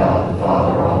hand of God the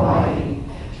Father Almighty.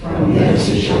 From thence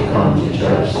he shall come to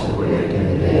judge the quick and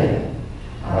the dead.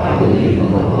 I believe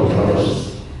in the Holy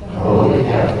Ghost, the Holy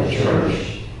Catholic Church,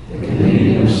 the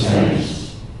communion of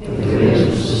saints, the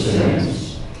forgiveness of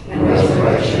sins, and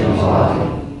resurrection of body,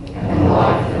 and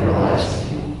life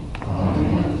everlasting.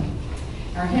 Amen.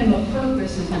 Our hymn of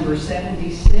purpose is number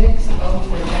 76, Oh,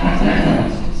 for a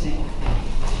Thousand Songs to Sing.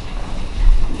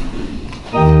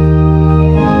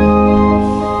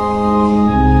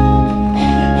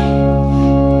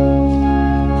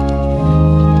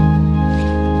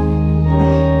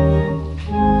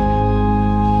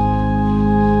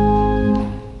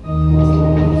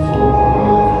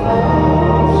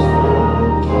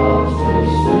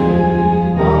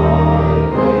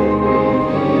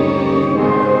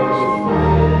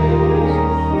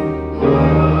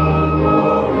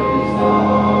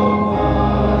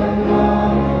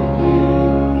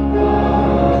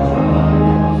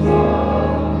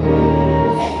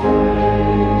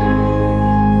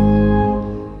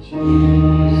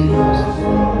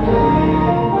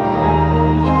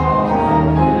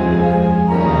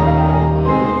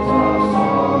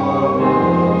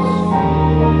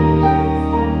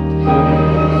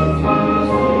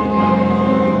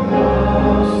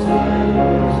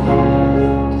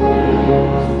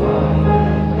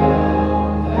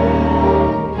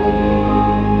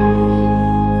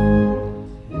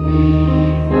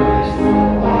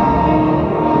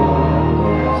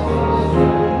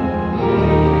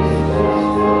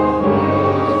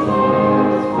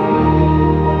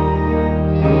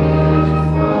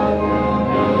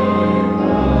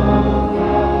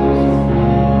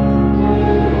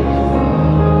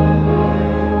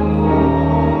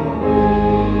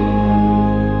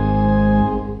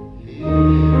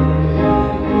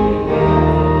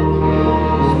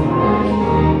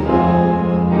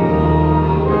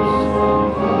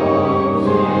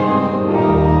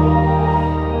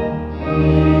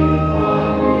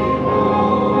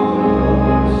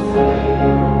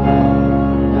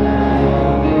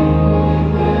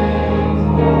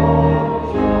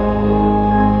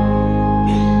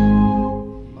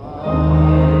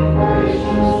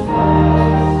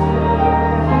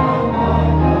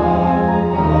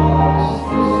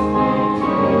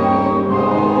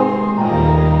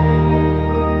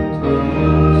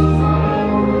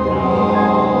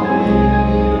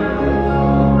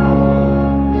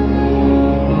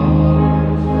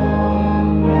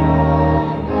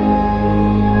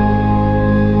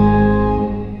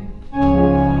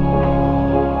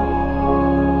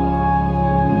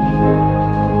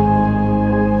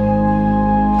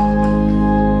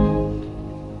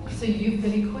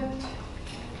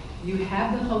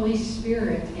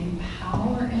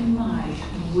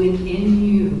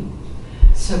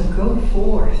 So go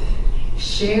forth,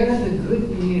 share the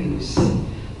good news,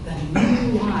 the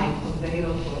new life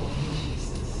available in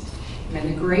Jesus.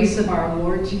 May the grace of our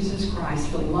Lord Jesus Christ,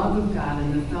 the love of God,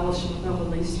 and the fellowship of the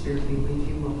Holy Spirit be with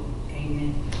you all.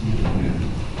 Amen.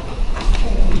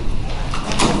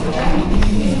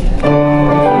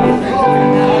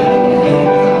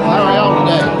 How are y'all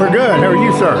today? We're good. How are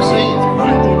you, sir?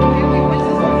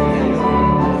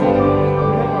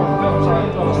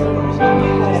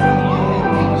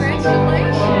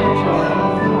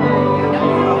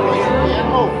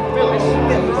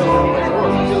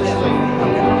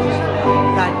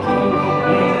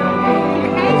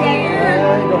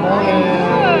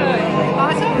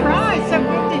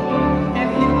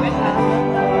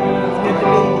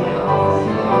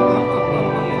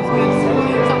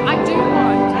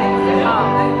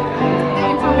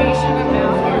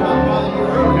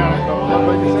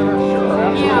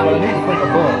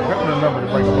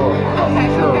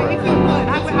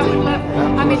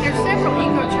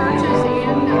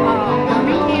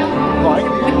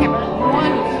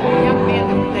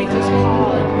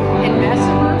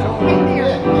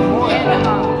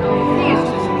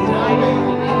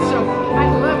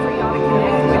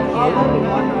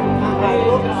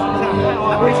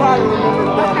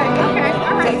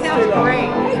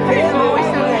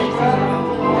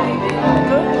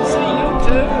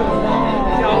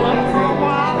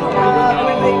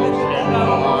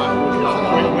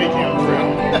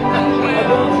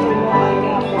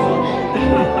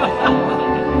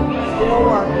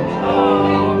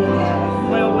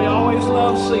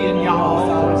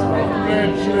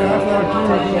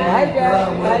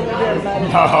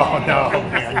 No.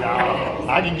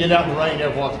 I can get out in the rain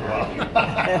every once in a while.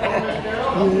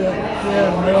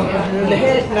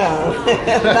 Heck no.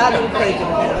 Not even thinking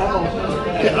about it. I'm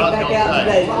going to get back out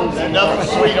today. There's nothing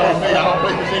sweet on me. I don't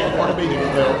believe there's any part of me that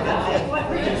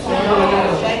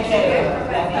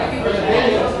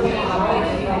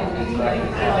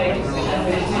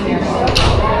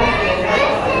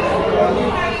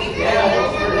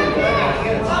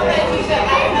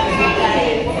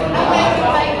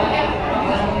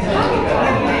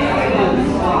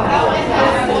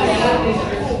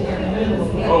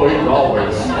Oh, he's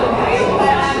always.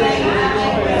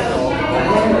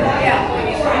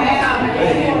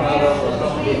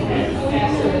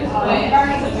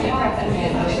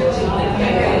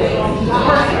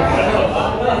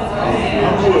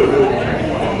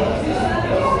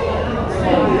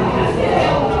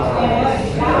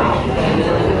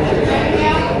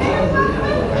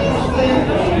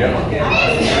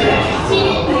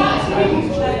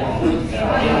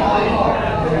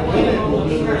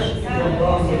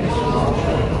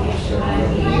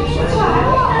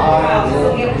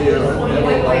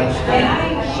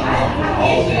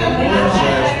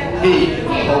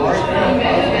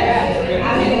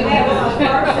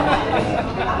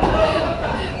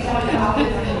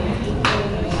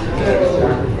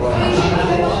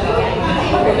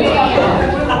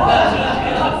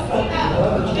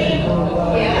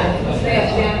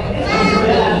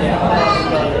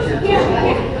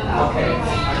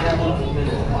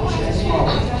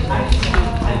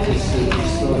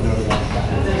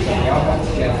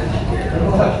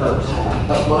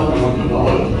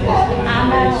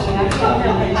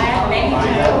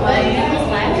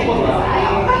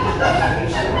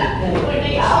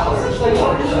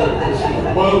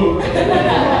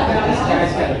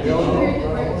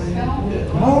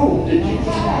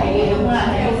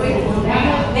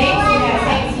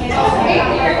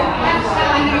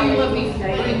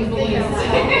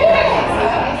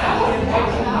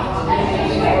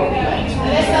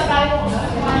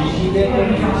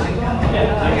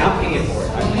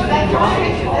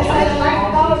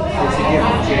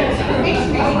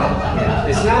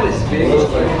 It's not as big as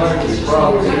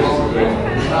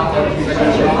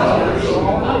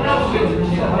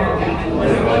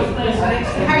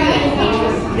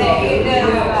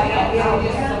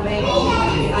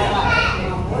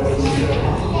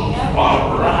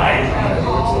All right.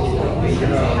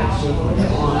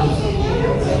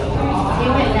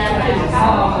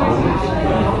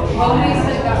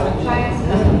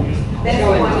 That's the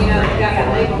one, you know, that got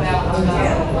labeled out.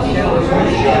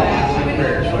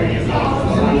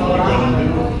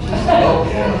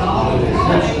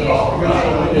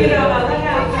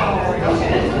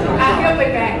 I'll be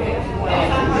back there.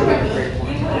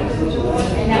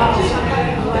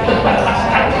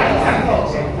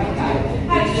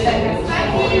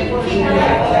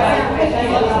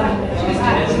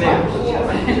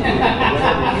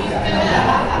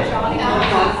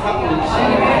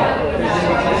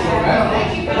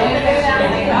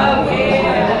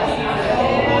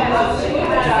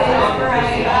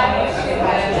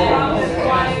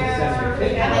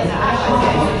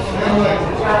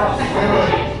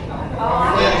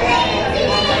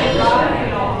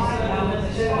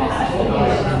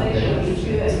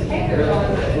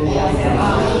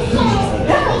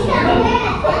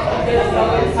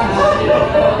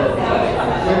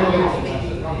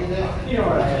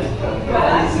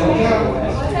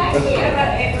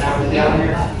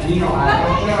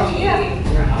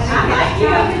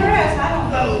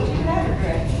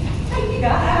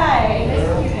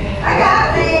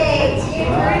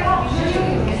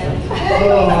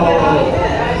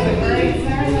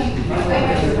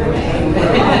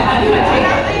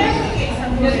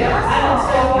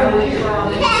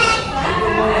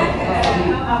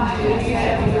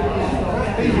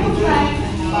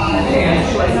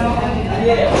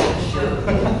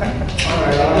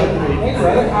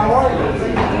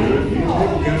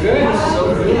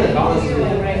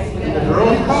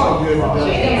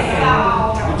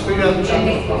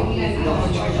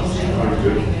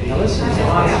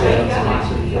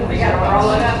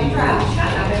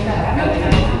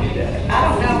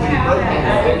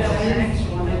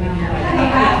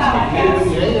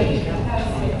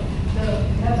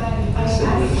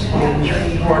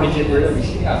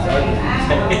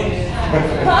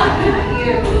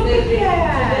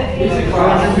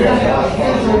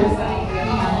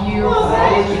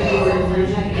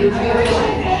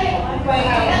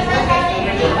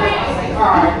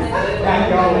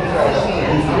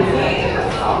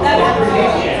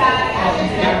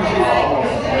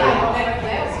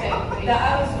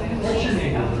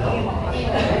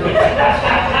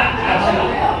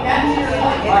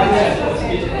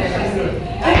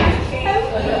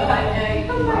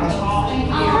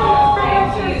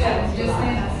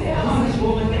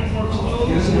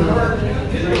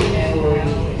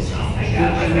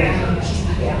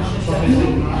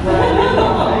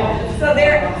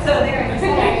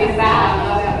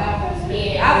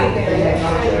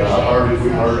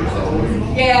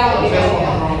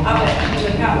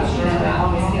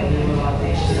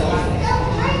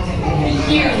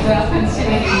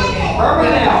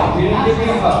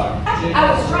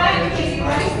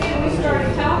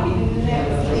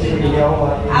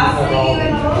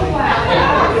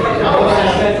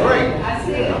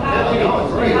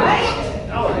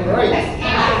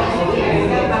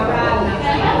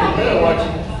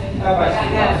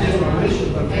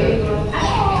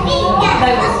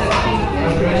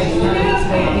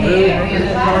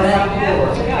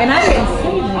 And I didn't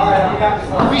see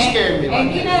them. We scared me.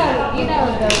 And you know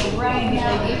the rain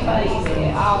that they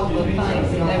faced, all the things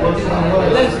that they were doing,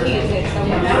 those kids had so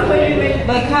much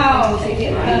because it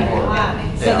hit thunder and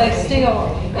lightning, so they still,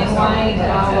 and Wayne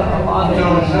and all of a lot of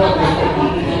them.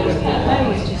 They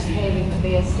was just having the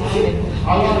best time.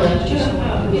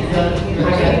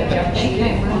 She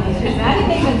came running, and I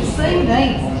didn't even see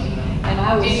them. And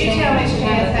I was. Did you tell me she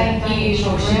had a thank you? She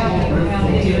looked up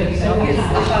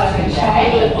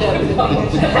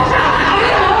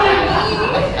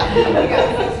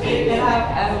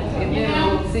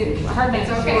her name's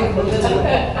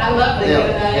okay. I love the good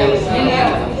days.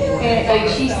 And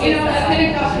she said, You know, the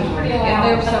Pentecost was pretty loud. and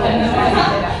they were so excited.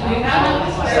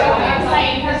 So I'm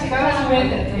saying, her goes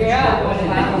with it. Yeah.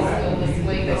 This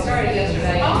week, they started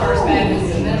yesterday, First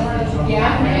Baptist.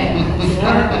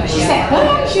 Yeah. She said,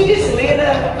 what? She just lit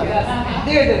up.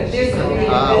 They're the age that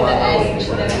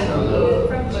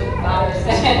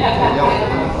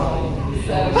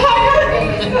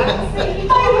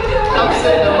I'm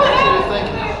saying, I want you to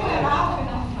think.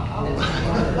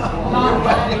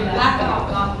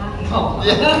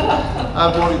 Yeah,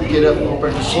 I wanted to get up and go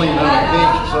back to sleep on the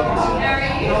bench or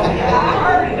something.